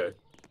 Okay.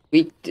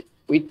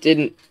 We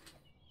didn't.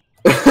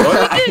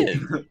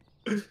 What?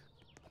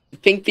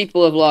 Pink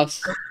people have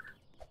lost.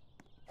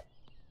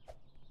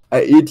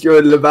 I eat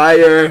your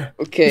levier.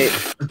 Okay.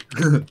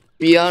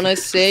 Brianna,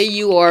 say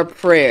you are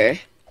prayer.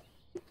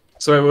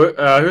 So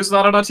who's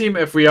not on our team?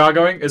 If we are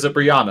going, is it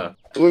Brianna?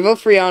 We vote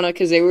for Brianna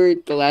because they were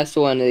the last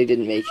one and they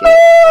didn't make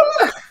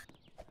it.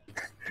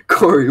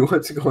 Corey,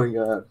 what's going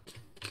on?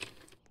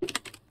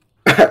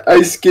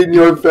 I skin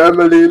your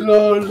family,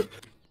 lol.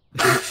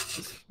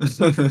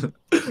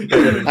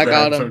 I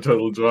got him. From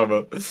Total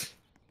Drama.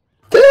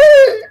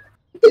 There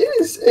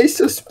is a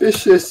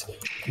suspicious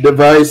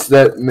device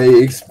that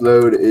may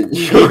explode in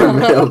your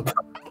mailbox.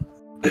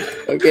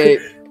 Okay.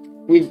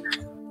 We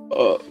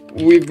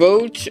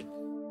vote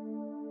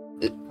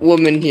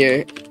woman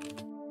here.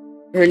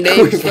 Her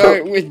name We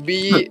start vote- with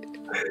B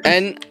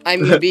and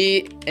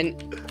B and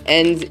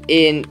ends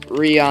in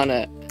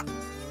Rihanna.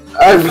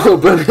 I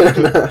vote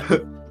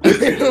banana.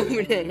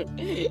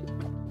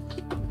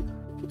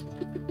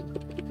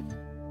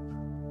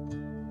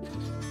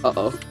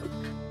 Uh-oh.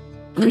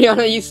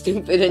 Rihanna, you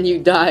stupid and you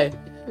die.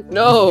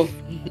 No!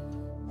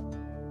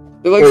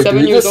 They're like Wait, 7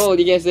 did we years just- old,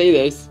 you can't say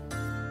this.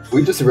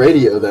 We just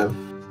radio them.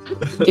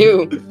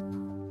 Ew.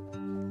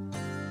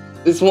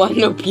 This one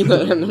no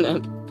peanut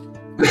M&M.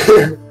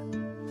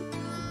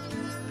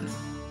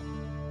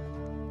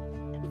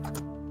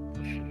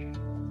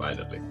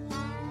 Finally.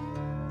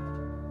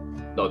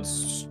 Not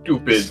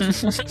stupid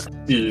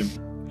team.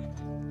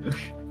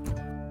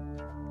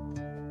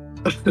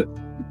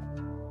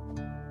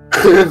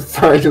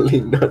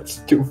 Finally, not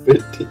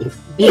stupid team.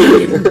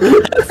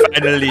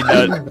 Finally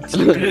not.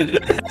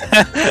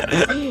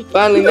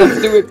 Finally, not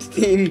Stewart's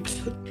team.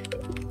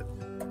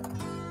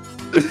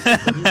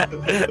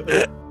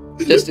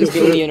 Justice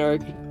Billion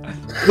arc.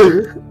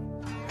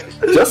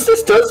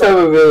 Justice does have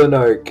a villain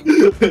arc.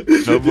 more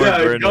yeah,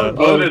 I burn got up.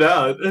 voted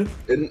out.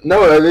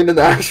 No, I mean in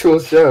the actual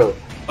show.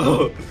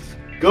 Oh,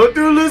 go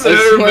to That's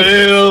loser what-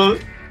 mail.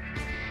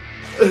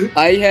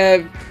 I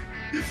have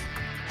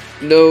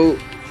no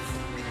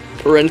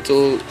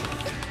parental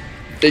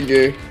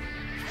figure.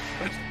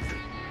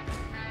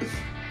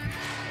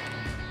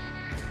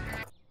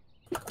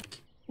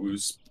 Who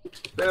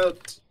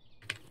spelled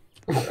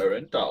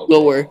parental?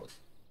 Lower.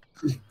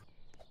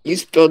 You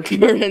spelled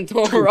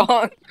parental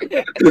wrong.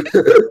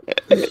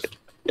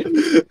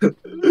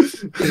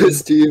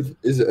 Steve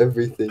is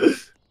everything.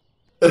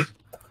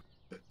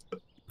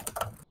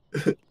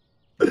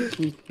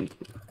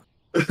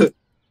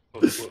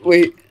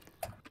 Wait.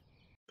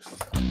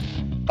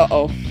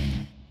 Uh-oh.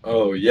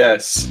 Oh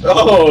yes.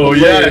 Oh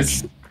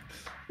yes.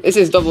 This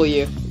is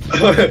W.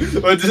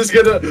 We're just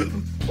gonna.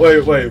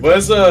 Wait.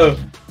 Where's who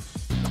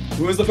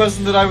was the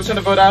person that I was trying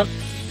to vote out?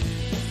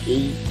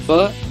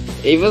 Ava?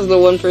 Ava's the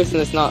one person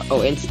that's not.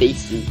 Oh, and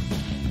Stacy.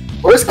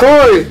 Where's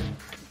Corey?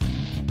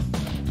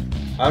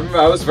 I remember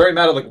I was very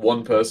mad at like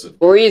one person.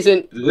 Corey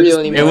isn't real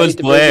anymore. It I was need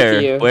to prove it to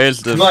Blair. you.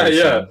 Blair's the Like,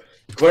 person. yeah.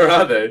 Where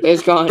are they?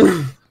 It's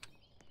gone.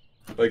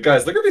 Like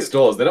guys, look at these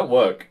doors. They don't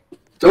work.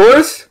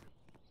 Doris?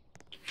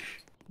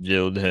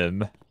 Jilled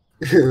him.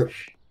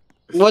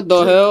 What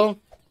the hell?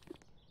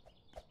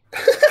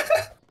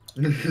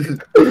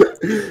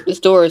 This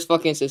door is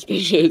fucking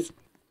suspicious.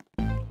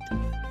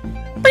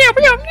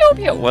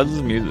 What's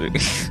the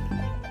music?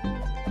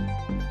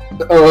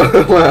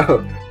 Oh,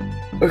 wow.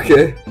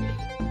 Okay.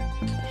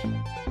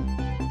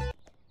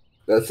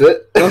 That's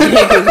it?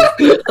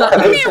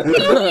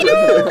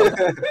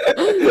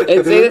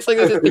 And say this like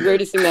this is the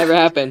greatest thing that ever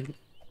happened.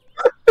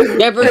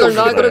 Campers are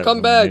not gonna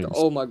come back.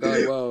 Oh my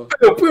god, wow.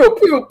 Pew, pew,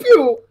 pew,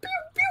 pew,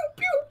 pew,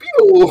 pew,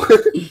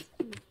 pew.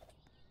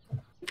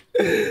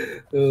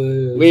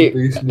 Wait,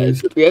 we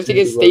have to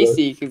get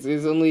Stacy because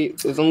there's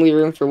only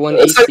room for one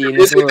That's AC like in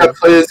this music I world.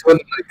 play is when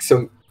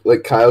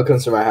like Kyle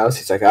comes to my house.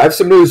 He's like, I have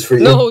some news for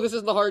you. No, this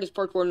is the hardest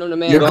parkour known to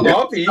man. You're The gonna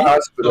hobby. go to the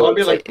hospital. The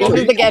hobby, like, This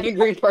is the Gavin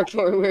Green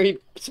parkour where he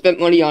spent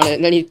money on it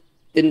and then he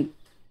didn't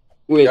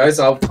win. Guys,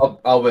 I'll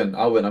win.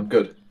 I'll win. I'm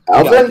good.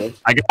 Alvin?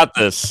 I got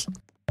this.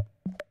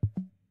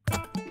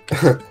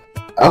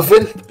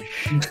 Alvin?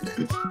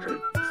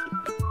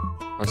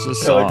 What's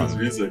this I like this song?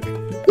 music.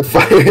 The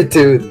Fire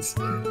Tunes.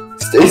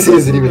 Stacy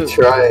isn't even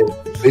trying.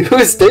 Wait, who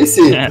is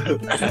Stacy?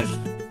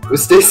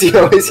 Was Stacy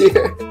always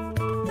here?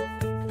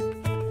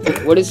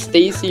 What is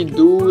Stacy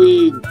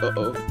doing?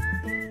 Uh-oh.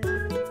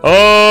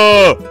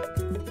 Oh!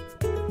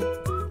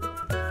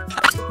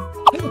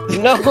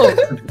 No!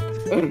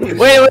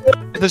 Wait,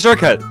 the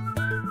shortcut.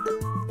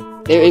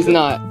 There is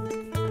not.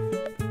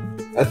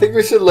 I think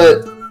we should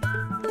let.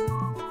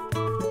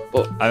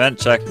 I meant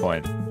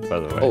checkpoint, by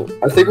the way. Oh.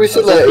 I think we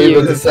should That's let up to Ava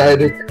you.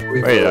 decide who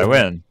we Wait, I vote.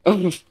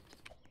 win.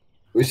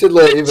 We should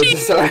let Ava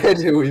decide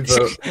who we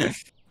vote.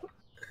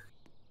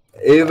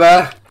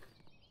 Ava,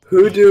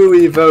 who do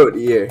we vote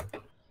here?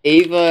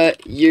 Ava,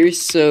 you're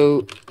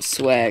so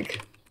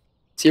swag.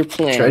 It's your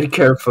plan. Tread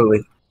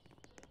carefully.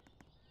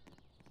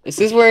 This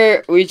is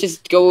where we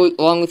just go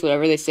along with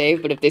whatever they say,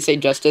 but if they say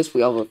justice,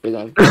 we all vote for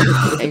them.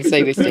 And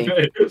say this thing.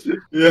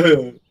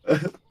 Yeah.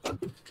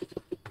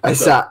 I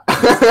saw.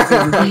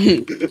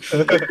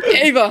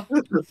 Ava!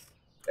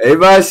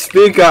 Ava,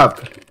 speak up.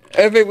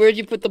 Ava, where'd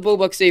you put the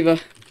Bobucks, Ava?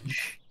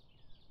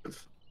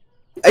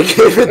 I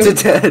gave it to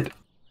Ted.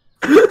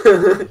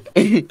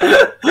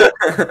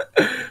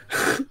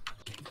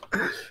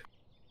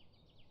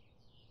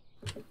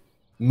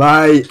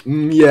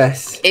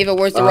 Yes. Ava,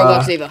 where's the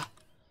Roblox, Ava?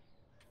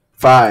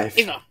 5,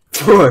 Ava!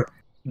 4,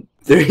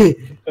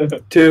 3,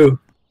 2,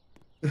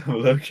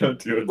 Welcome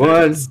to it.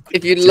 1.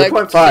 If you'd like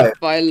 0.5. to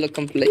file a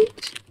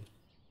complaint,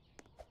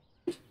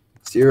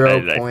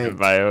 0.25.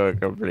 bio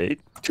complete.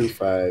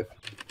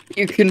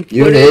 you can put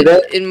You hate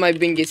it in my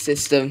bingo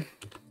system.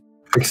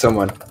 Pick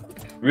someone.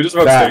 We just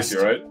vote Fast.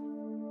 Stacy, right?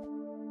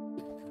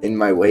 In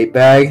my weight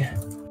bag.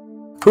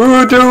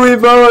 Who do we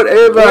vote,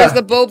 Ava? Where's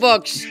the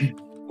Bobucks?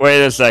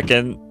 Wait a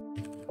second.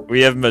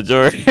 We have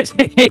majority.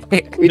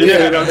 We do.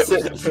 Yeah.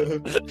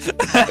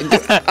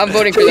 I'm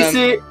voting for them.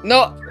 Stacy.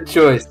 No, Good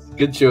choice.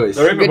 Good choice.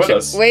 They're even good with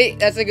choice. us. Wait,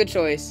 that's a good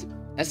choice.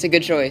 That's a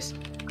good choice.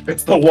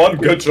 It's the one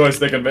good choice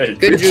they can make.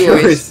 Good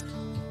choice.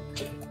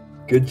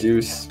 Good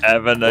juice.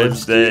 Have a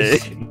nice day.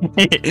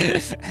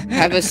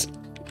 Have a s-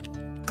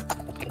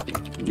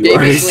 You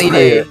are a David Slay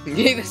Day. slayer.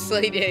 David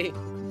Slay Day.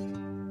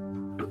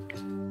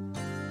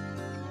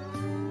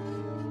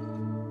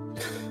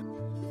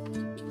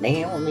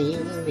 Meow,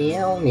 meow,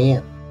 meow,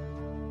 meow.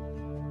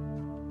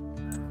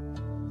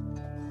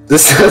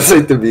 This sounds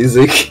like the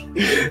music.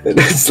 And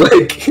it's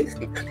like,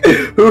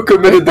 who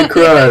committed the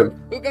crime?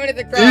 Who committed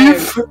the crime?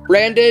 Steve?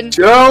 Brandon.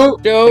 Joe?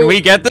 Joe. Can we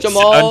get this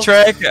Jamal.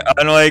 soundtrack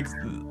on like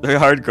the Or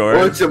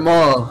hardcore?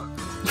 Jamal?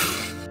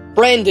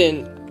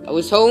 Brandon. I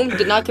was home.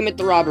 Did not commit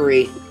the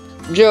robbery.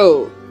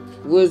 Joe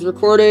was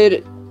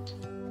recorded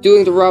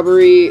doing the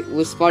robbery.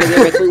 Was spotted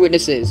there by 3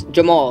 witnesses.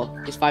 Jamal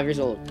is 5 years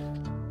old.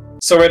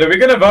 So wait, are we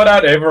gonna vote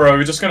out Ava or are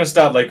we just gonna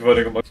start like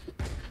voting among?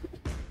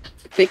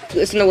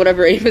 Listen to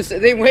whatever Ava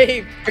said. They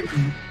wave.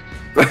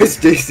 By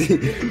Stacy.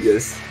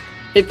 Yes.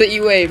 Hit the E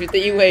wave. Hit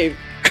the E wave.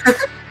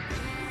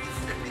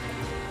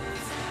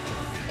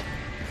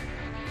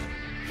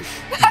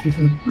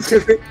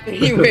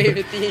 He waved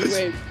at the heat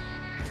wave.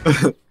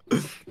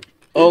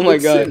 Oh my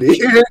god.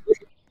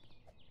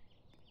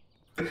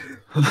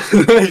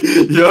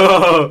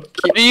 Yo.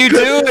 What are you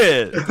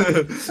doing?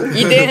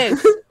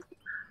 E-dance.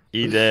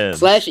 E-dance.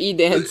 Slash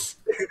E-dance.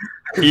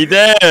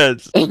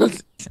 E-dance. Slash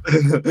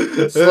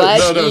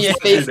No, E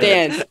space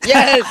dance.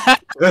 Yes!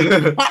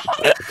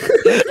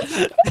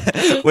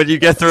 When you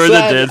get through the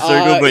Slash dance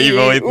circle, but you've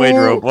only played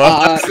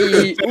Roblox.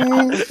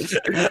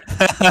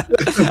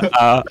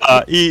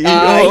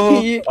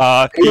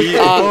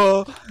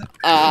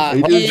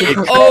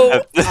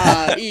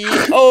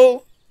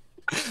 E-O.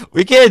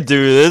 We can't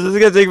do this. This is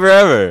gonna take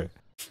forever.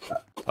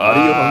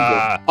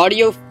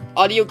 Audio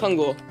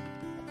Congo.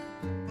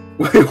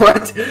 Wait,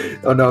 what?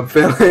 Oh no, I'm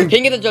failing.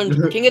 King of the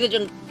jungle. King of the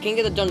jungle. King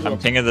of the I'm jungle.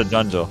 king of the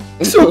jungle.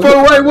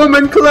 Super white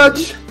woman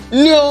clutch.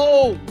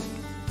 No!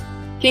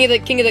 King of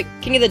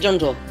the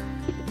jungle.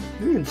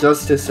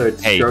 Justice are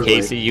Hey, struggling.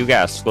 Casey, you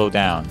gotta slow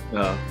down.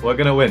 No, we're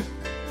gonna win.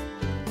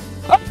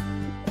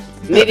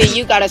 Maybe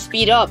you gotta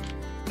speed up.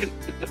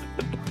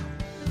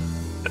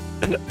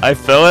 I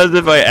felt as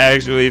if I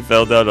actually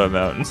fell down a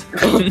mountain.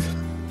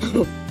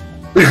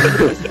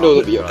 No,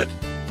 that'd be alright.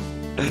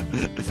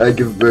 I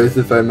give birth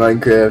if I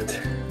Minecraft.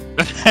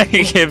 I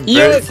give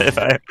Yes! birth if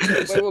I.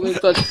 My woman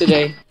clutch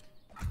today.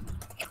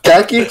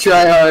 Kaki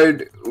try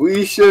hard.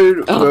 We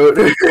should Oh. vote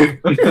her.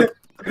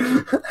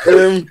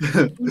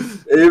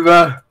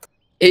 Ava,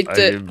 Hate I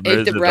to give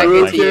birth if I brag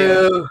it to you.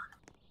 you.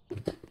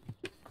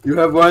 You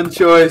have one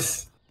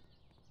choice.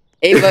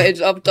 Ava,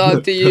 it's up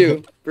dog to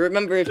you.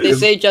 Remember, if they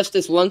say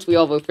justice once, we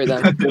all vote for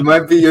them. It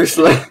might be your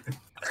slave.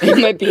 It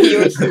might be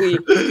your sleep.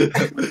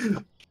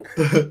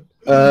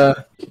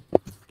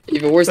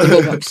 Even worse than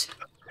Roblox.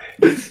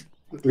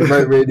 We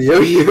might radio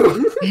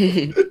you.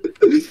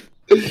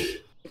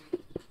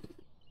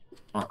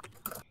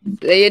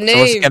 Say your So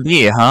what's it name. gonna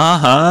be,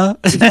 huh?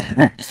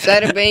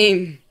 Set a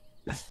beam.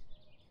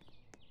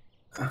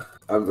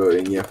 I'm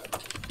voting you.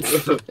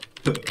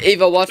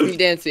 Ava, watch me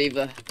dance,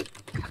 Ava.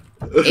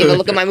 Ava,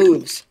 look at my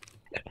moves.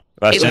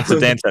 Watch chance to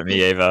dance at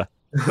me, Ava.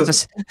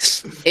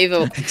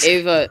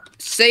 Ava,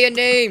 say a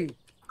name.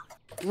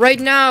 Right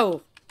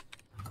now.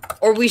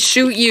 Or we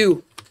shoot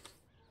you.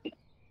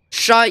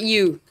 Shot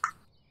you.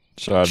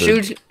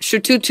 Shotted.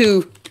 Shoot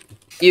tutu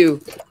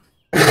you.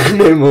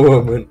 Name a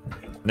woman.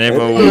 Name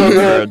a woman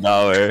for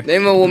 $1.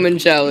 Name a woman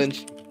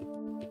challenge.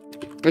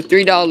 For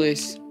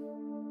 $3.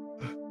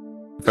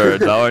 For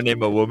 $1,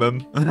 name a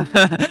woman. Well,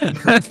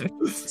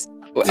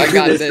 I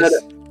got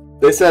this.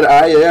 They said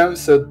I am,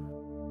 so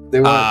they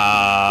want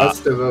Ah.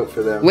 us to vote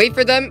for them. Wait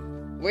for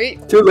them.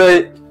 Wait. Too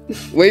late.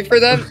 Wait for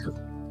them.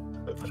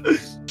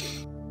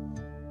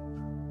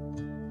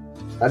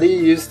 How do you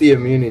use the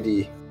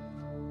immunity?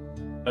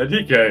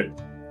 DK.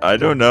 I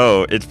don't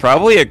know. It's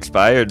probably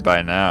expired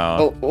by now.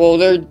 Oh, well,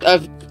 they're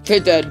dead.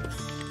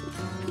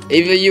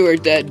 Ava, you are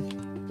dead.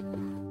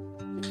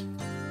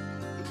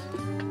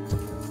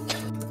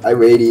 I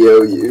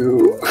radio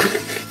you.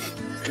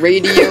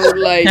 Radio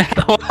like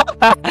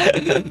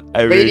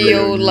I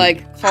radio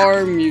like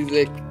car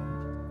music.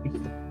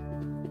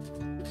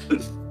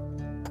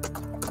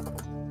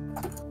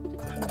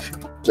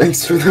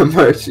 Thanks for the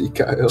mercy,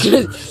 Kyle.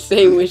 Just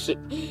say wish it.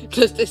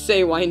 Just to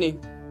say whining.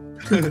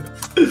 Can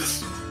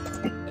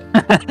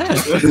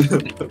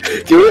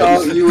we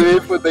all you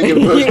wave when they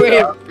can vote You you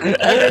wave. out?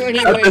 Everyone he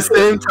At the waves.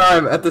 same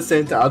time. At the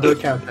same time. I'll do a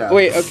countdown.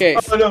 Wait, okay.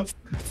 Oh no.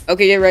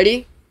 Okay, get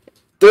ready.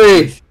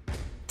 3,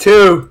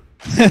 2,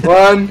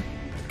 1,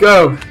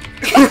 go. Do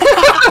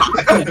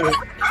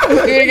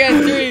it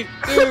again. 3,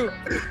 2,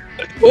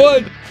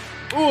 1.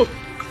 Ooh.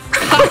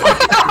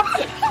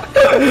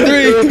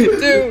 3,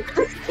 2,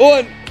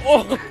 1.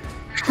 Oh.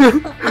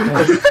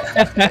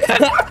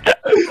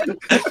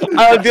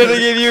 I'm gonna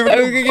give you. I'm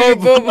gonna give you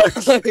Boba.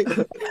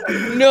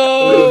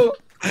 No.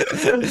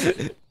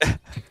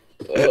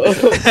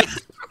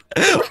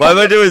 Why am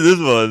I doing this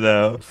one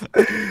now?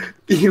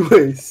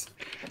 Anyways.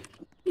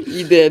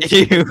 You did.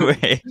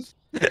 Anyway.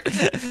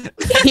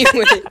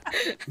 Anyway.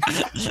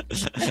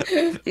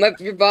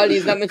 Your body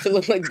is not meant to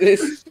look like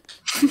this.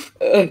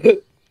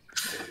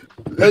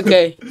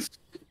 Okay.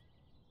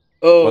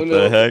 Oh What no.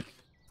 the heck?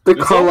 The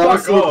It's all,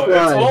 colossal it's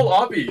all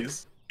climb.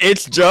 obbies.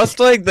 It's just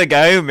like the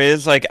guy who made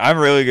it's like, I'm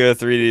really good at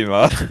 3D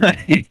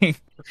modeling.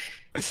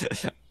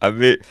 I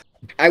mean,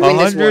 I win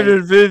this one.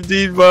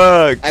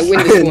 $115. I win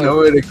I this didn't know one.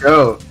 where to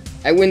go.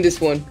 I win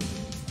this one.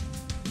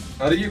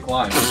 How do you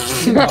climb?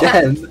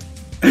 Again.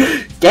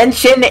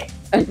 Genshin.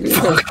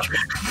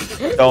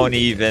 Don't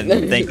even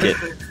think it.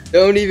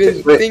 Don't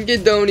even Wait. think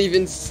it. Don't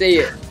even say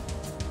it.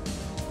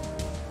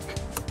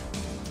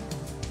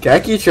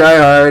 Kaki try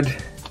hard.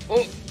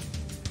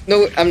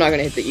 No, I'm not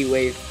gonna hit the E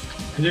wave.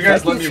 Can you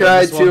guys let Kaki me tried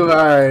win this too one?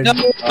 hard. No,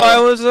 I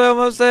was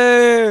almost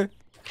there.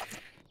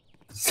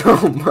 So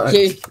much.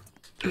 Okay.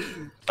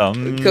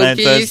 Meant to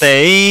Cookies.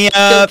 stay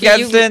up, Cookie,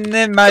 you- captain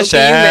in my Cookie,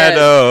 you mad.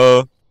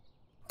 shadow.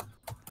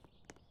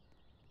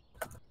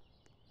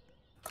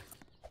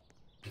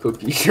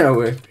 Cookie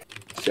shower.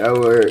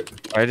 Shower.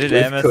 Why did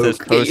With Amethyst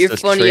Coke. post Get your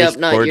this funny Trace up,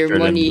 not your portrait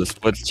money. in the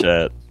Splits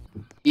chat?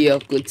 Yeah,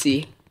 good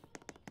tea.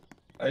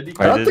 I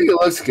don't think it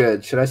looks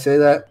good. Should I say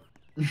that?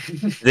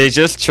 They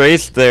just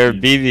traced their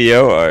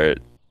BBO art.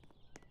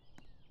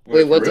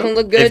 Wait, what doesn't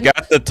look They've good?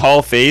 got the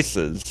tall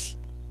faces.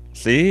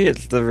 See,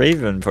 it's the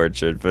Raven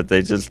portrait, but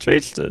they just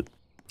traced it.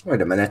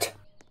 Wait a minute.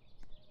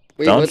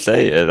 Wait, Don't what's-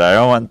 say it. I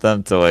don't want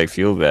them to like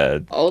feel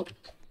bad Oh,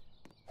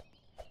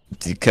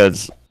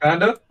 because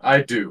Panda,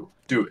 I do.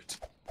 Do it.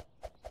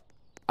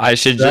 I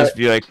should just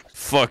be like,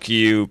 "Fuck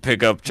you,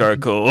 pick up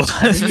charcoal."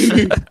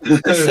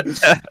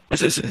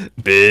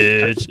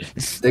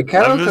 Bitch. They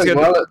kind I'm of look just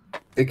like gonna-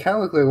 They kind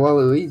of look like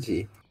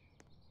Waluigi.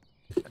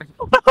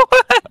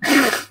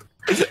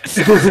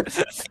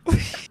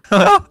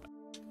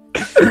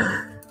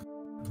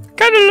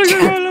 Kind of look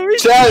like Waluigi.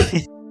 Chat,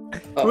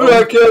 who do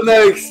I kill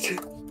next?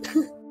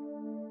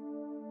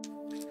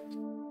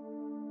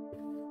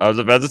 I was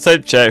about to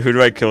type chat, who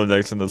do I kill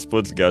next, and the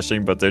split's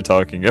gushing, but they're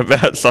talking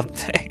about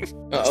something.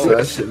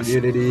 Slash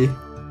immunity.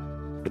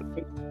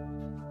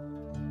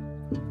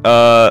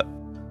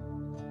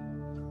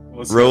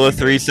 Roll a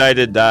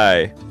 3-sided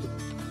die.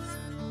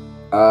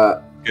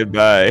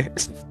 Goodbye.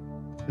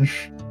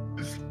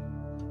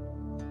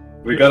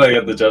 We gotta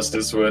get the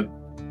justice win.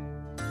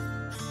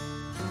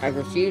 I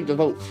refuse to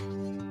vote.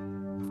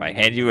 If I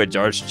hand you a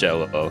George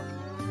Jello.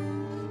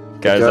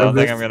 Guys, I don't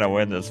think I'm gonna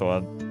win this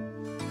one.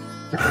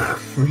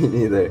 Me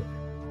neither.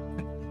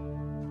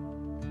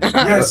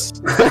 Yes!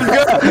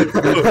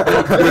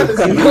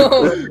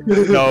 No,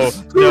 Please, no.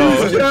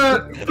 chat,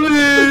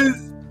 please!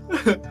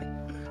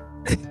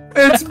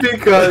 It's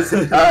because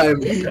I'm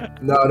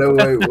not a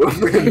white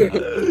woman.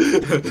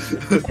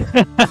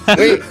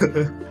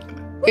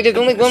 Wait, there's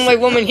only one white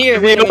woman here.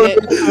 Wait a minute.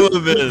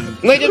 Woman.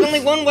 Wait, there's only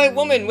one white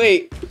woman.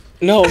 Wait.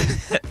 No.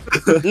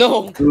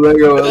 No.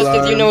 Lego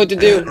Justice, you know what to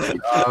do.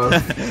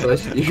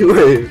 Slash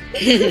E-Wave.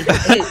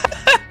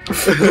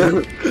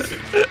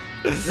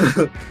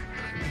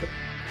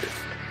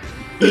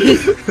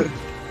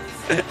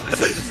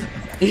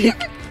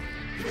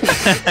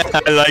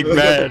 I like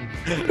men.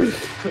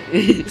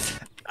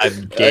 I'm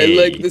I gay.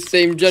 like the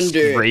same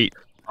gender. Straight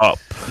up.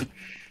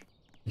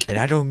 And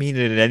I don't mean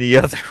it in any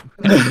other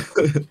way.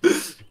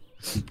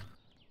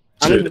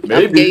 Shit, I'm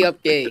maybe. gay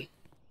up gay.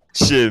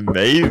 Shit,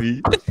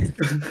 maybe.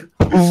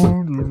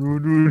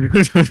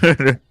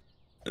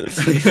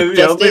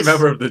 The only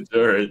member of the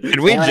jury.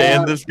 Can we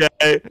jan this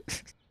guy?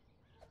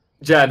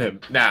 Jan him,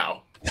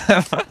 now.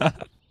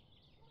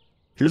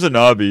 Here's a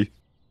knobby.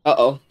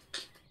 Uh-oh.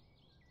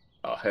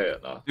 Oh, hell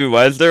no. Dude,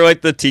 why is there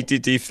like the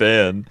TTT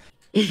fan?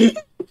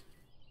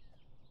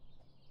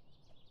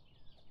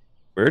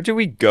 Where do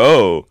we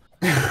go?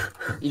 You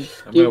I'm keep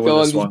gonna win going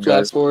this these one,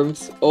 guys.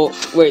 platforms. Oh,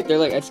 wait, they're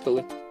like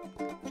escalators.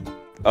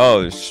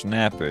 Oh,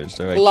 snappers.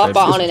 They're like Flop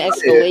types on of- an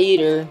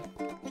escalator.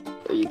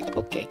 There you go.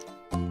 Okay.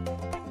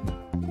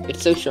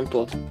 It's so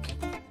simple.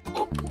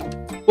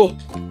 Oh.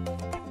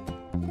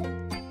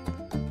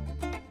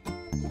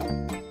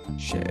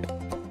 Shit.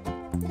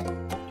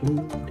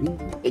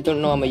 They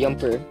don't know I'm a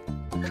yumper.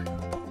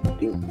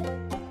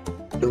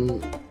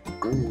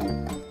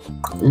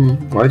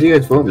 Why'd you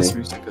guys vote me? This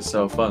music is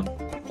so fun.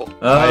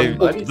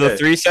 The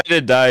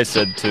 3-sided die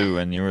said 2,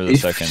 and you were the You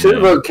second. should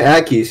name. vote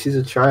Khaki. She's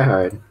a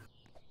tryhard.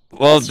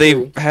 Well, That's they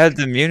true. had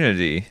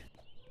immunity.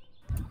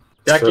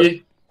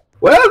 Jackie,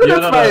 Well, You're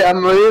that's not my a-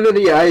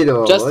 immunity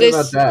idol. Justice? What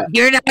about that?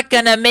 You're not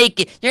gonna make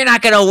it. You're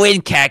not gonna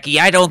win, Khaki.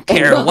 I don't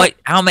care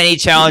how many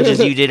challenges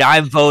you did.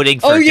 I'm voting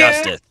for Oh, yeah?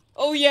 justice.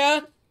 Oh yeah.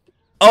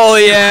 Oh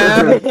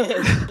yeah.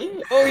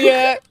 Oh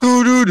yeah.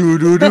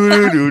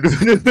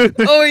 Do-do-do-do-do-do-do.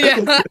 Oh yeah.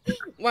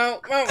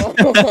 Wow. Wow. Wow.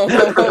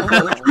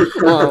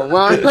 Wow.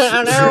 Wow.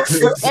 Down.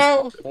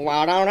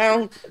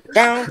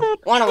 Down.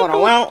 Wow. Wow.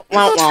 Wow. Wow. Wow.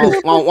 Wow.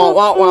 Wow.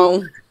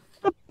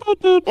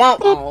 Wow.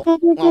 Wow.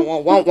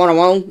 Wow. Wow.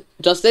 Wow.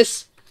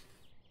 Justice.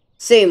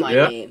 Say my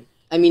Yeah? name.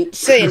 I mean,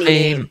 say any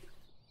name.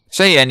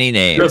 Say any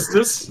name.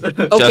 Justice.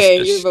 Okay,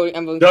 Justice. you're voting.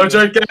 I'm voting. Don't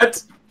for you.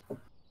 forget.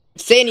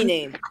 Say any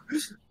name.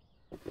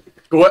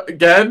 What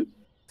again?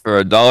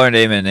 For $1,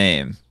 name a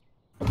name.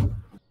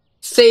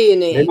 Say a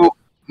name.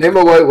 Name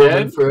a white woman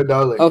Ben? for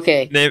 $1.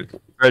 Okay. Name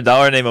for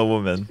 $1, name a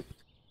woman.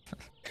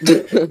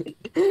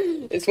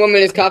 This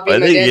woman is Why copying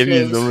my they dance give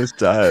you moves. so much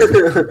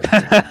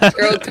time?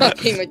 Girl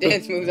copying my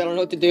dance moves. I don't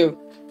know what to do.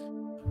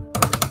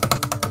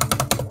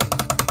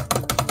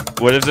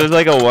 What if there's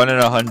like a 1 in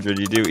 100?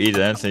 You do each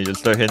dance and you just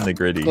start hitting the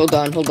gritty. Hold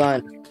on. Hold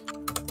on.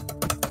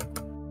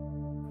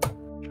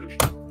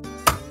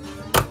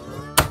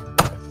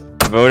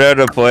 Vote out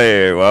a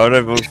player. Why would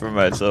I vote for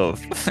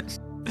myself?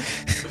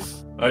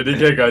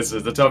 IDK guys,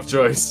 it's a tough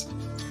choice.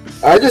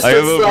 I just I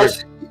did have over-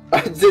 slash.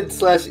 I did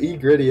slash E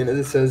gritty and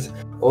it says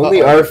only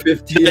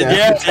R15 yeah,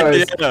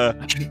 advertised. yeah.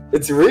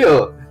 It's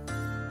real.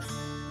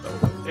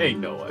 Ain't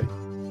no way.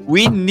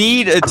 We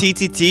need a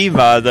TTT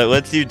mod that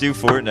lets you do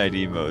Fortnite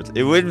emotes.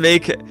 It would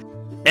make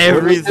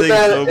everything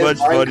so much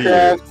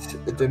funnier.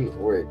 Minecraft, it didn't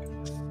work.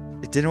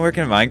 It didn't work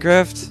in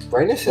Minecraft?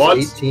 Brightness is What?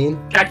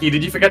 18. Kaki,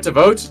 did you forget to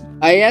vote?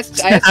 I asked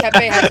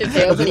Pepe Hatchet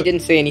Tails and he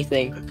didn't say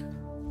anything.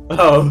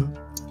 Oh.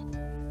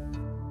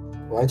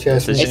 Why'd you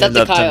ask me? It's up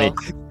to Kyle.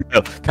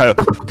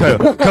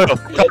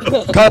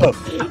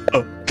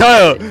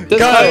 Kyle.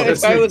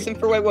 Does Kyle listen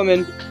for white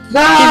women?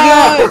 No! He's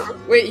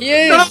not! Wait, he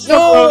is!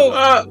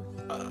 No!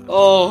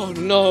 Oh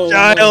no!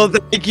 Kyle,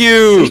 thank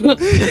you. I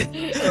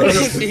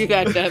didn't see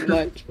that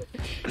much.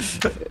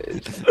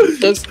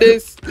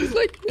 Justice is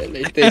like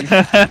anything.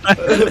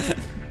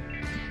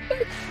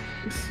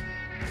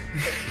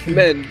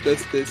 Men,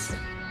 justice.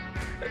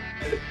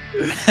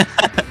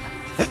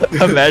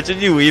 Imagine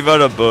you weave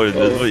out a boat and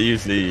that's what you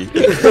see.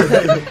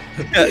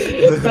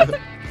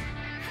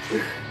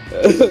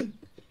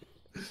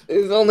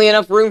 There's only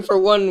enough room for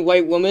one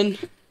white woman.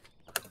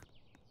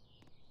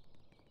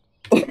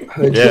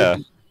 Yeah.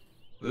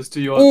 This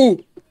to you on.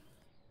 Ooh!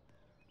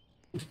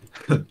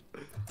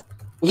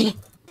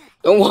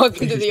 Don't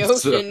walk into the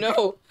ocean,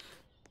 no!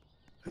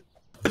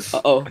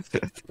 Uh-oh.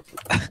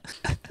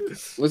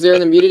 Was there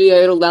an immunity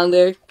idol down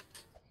there?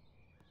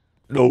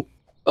 Nope.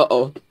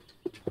 Uh-oh.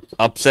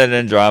 Upset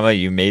and drama,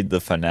 you made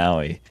the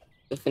finale.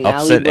 The finale,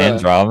 Upset and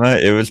drama,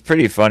 it was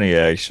pretty funny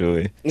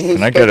actually.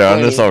 Can I get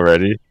on this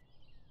already?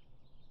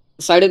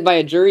 Decided by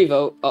a jury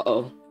vote.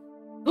 Uh-oh.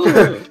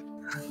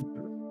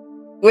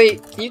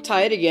 Wait, can you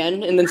tie it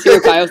again and then see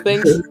what Kyle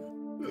thinks?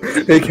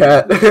 Hey,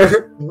 cat.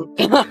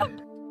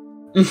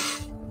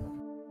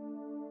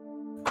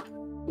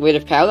 Wait,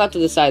 if Kyle got to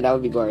decide, that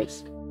would be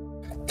bars.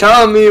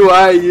 Tell me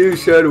why you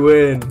should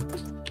win.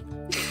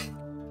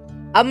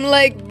 I'm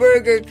like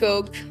Burger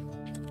Coke.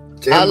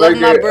 Jam I love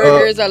my Burger,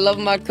 burgers, I love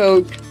my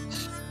Coke.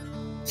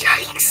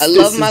 Yikes. I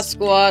love my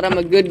squad, I'm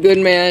a good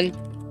man.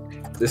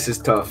 This is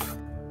tough.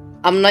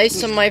 I'm nice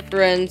to my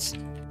friends.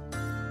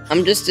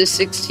 I'm just a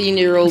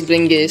 16-year-old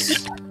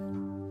dingus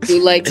who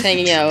likes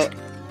hanging out.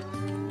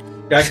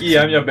 Kaki,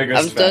 I'm your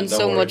biggest I've fan, done don't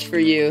so worry. much for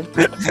you.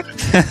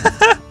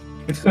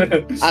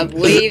 I've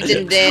waved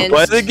and danced.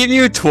 Why did they give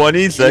you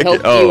 20 to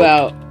seconds? help you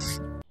out.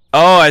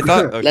 Oh, I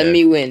thought. Okay. Let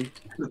me win.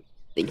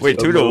 Thank Wait,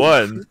 you.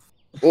 2-1.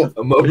 What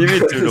do you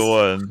mean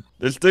 2-1?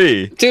 There's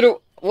 3. 2 to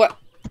what?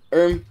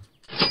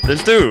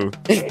 There's 2.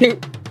 2 to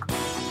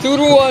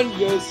 1.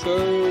 Yes,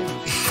 sir.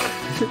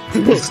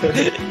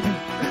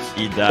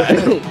 He died.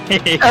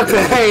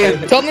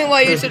 Tell me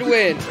why you should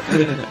win.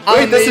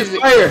 Wait, this is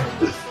fire.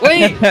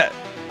 Wait.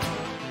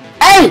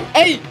 Hey!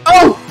 Hey.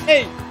 Oh!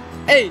 Hey.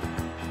 Hey.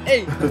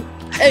 Hey.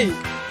 Hey.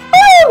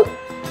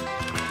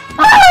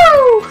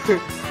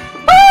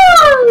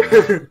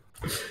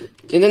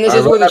 And then this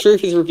is where the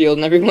truth is revealed,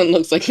 and everyone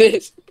looks like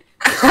this.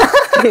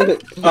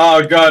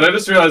 Oh god, I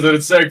just realized that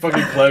it's saying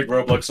fucking Plague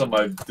Roblox on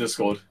my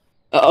Discord.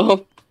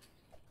 Uh-oh.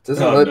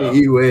 Doesn't Oh, let no. me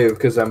E-wave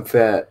because I'm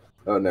fat.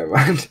 Oh, never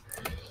mind.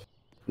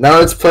 Now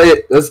let's play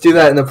it. Let's do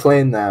that in the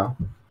plane now.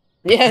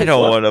 Yeah. I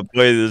don't want to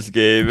play this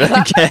game again.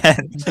 I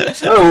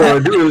don't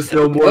want to do this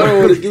no more. I don't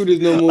want to do this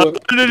no more.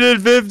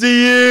 150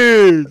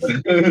 years!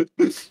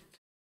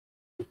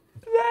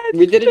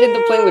 We did it in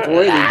the plane with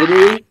Royally,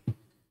 didn't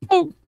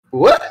we?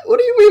 What? What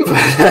do you mean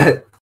by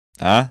that?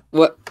 Huh?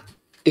 What?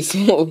 It's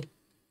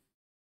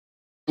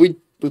we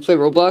play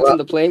Roblox What? in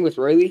the plane with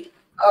Royally?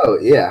 Oh,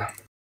 yeah.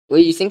 What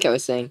do you think I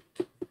was saying?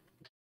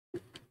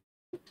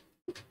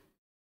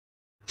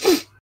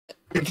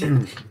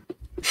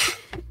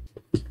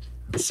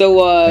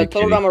 So,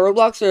 Total Drama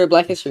Roblox or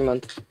Black History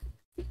Month?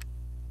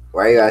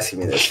 Why are you asking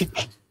me this?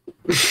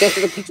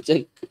 Answer the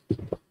question.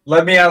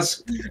 Let me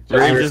ask.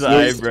 Raise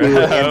his refuse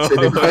to answer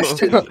the eyebrow.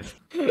 question.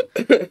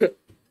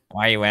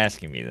 Why are you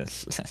asking me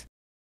this?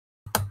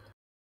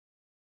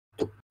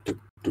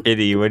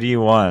 Kitty, what do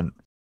you want?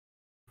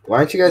 Why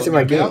aren't you guys in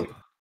my game?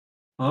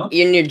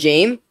 In your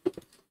game?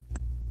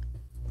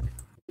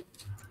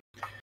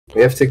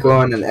 We have to go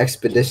on an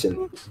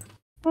expedition.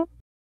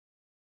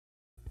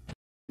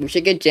 We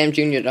should get Jam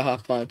Jr. to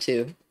hop on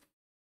too.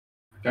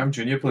 Jam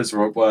Jr. plays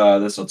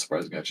Roblox. That's not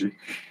surprising, actually.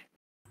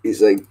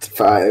 He's like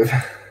 5.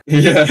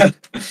 Yeah.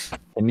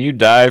 Can you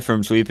die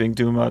from sleeping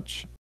too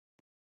much?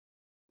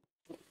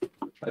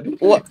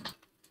 What?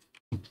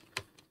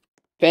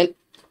 Ben,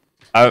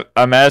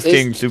 I'm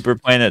asking Super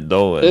Planet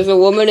Dolan. there's a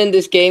woman in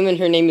this game and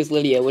her name is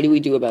Lydia. What do we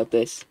do about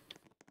this?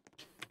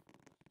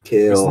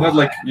 Kill. Isn't that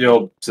like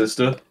your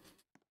sister?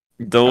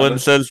 Dolan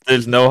says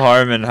there's no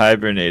harm in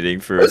hibernating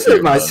for a This few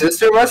is my months.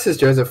 sister. My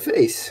sister has a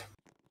face.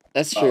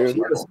 That's Oh, true.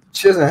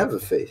 She doesn't have a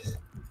face.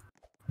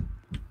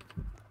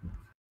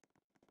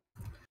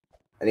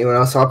 Anyone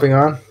else hopping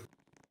on?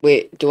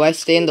 Wait, do I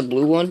stay in the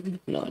blue one?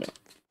 No,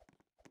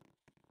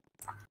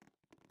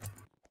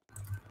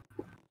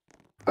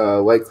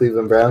 no. White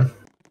Cleveland Brown.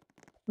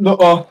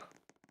 No.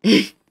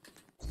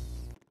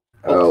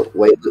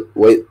 White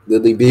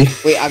Lily B.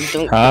 Wait, I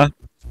don't. Huh?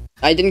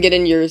 I didn't get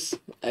in yours.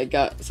 I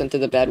got sent to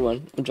the bad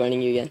one. I'm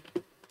joining you again.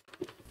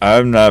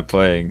 I'm not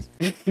playing.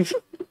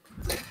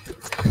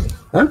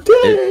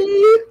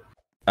 Okay.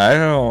 I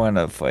don't want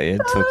to play.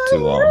 It took too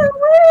long.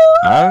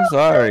 I'm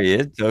sorry.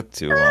 It took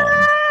too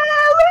long.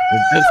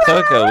 It just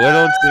took a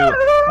little too.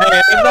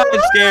 Hey, I'm not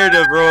scared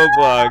of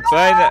Roblox.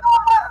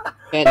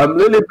 I'm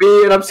Lily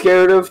B and I'm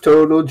scared of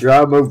Total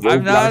Drama. Roblox.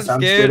 I'm not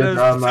scared of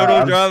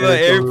Total Drama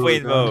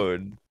airplane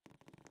mode.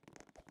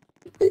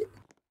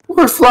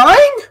 We're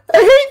flying? I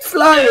hate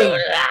flying.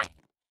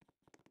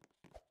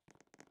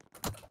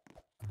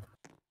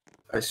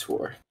 I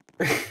swore.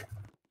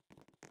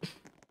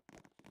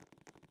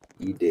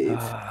 You,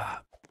 Dave.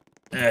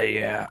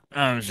 Yeah,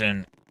 I was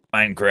in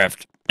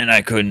Minecraft and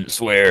I couldn't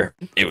swear.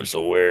 It was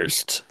the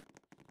worst.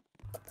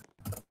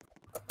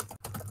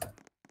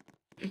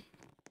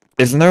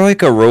 Isn't there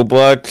like a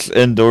Roblox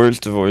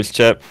endorsed voice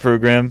chat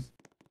program?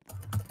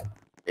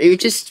 You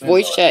just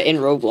voice chat in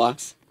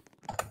Roblox.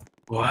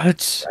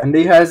 What? And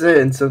he has it,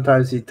 and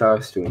sometimes he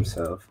talks to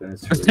himself, and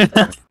it's really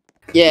fun.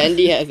 Yeah,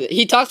 Andy has it.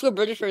 He talks to a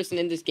British person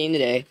in this game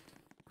today.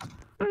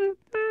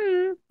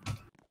 I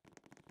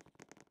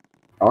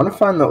want to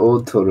find the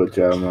old Total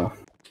Drama.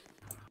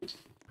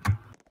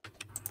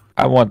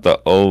 I want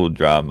the old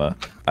drama.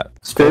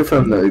 Straight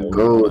from the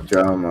gold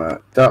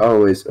drama. The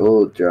always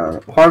old drama.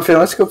 Juanfin,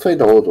 let's go play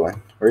the old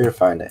one. We're gonna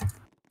find it.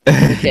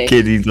 Okay.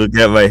 Kitties, look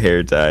at my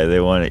hair tie. They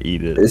want to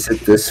eat it. Is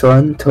it this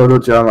one? Total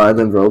Drama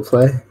Island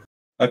Roleplay?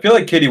 I feel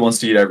like Kitty wants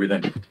to eat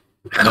everything.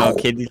 No,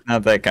 Kitty's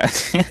not that kind.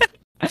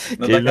 Kitty's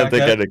that not that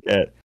kind of kind of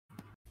cat.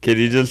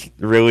 Kitty just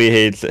really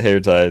hates hair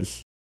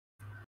ties.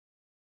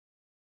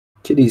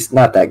 Kitty's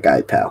not that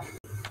guy, pal.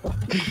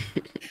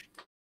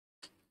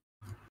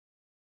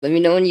 Let me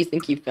know when you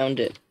think you found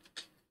it.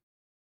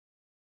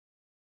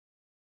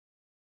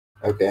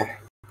 Okay.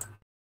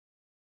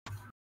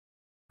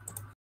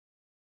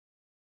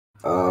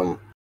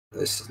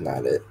 This is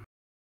not it.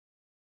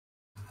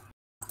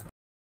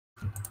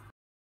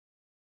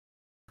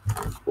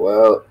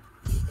 Well,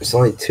 there's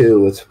only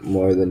two with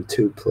more than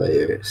 2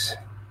 players.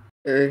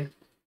 Or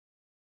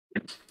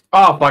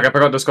Oh fuck! I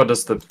forgot Discord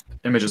does the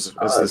images is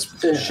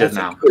this I shit think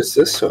now. it was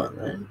this one,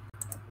 right?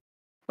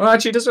 Well,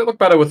 actually, does it look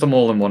better with them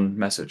all in one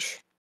message?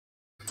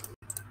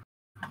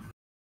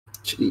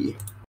 Gee.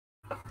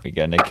 We're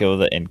gonna kill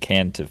the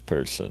incantive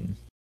person.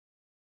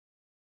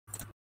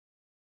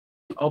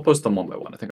 I'll post them one by one. I think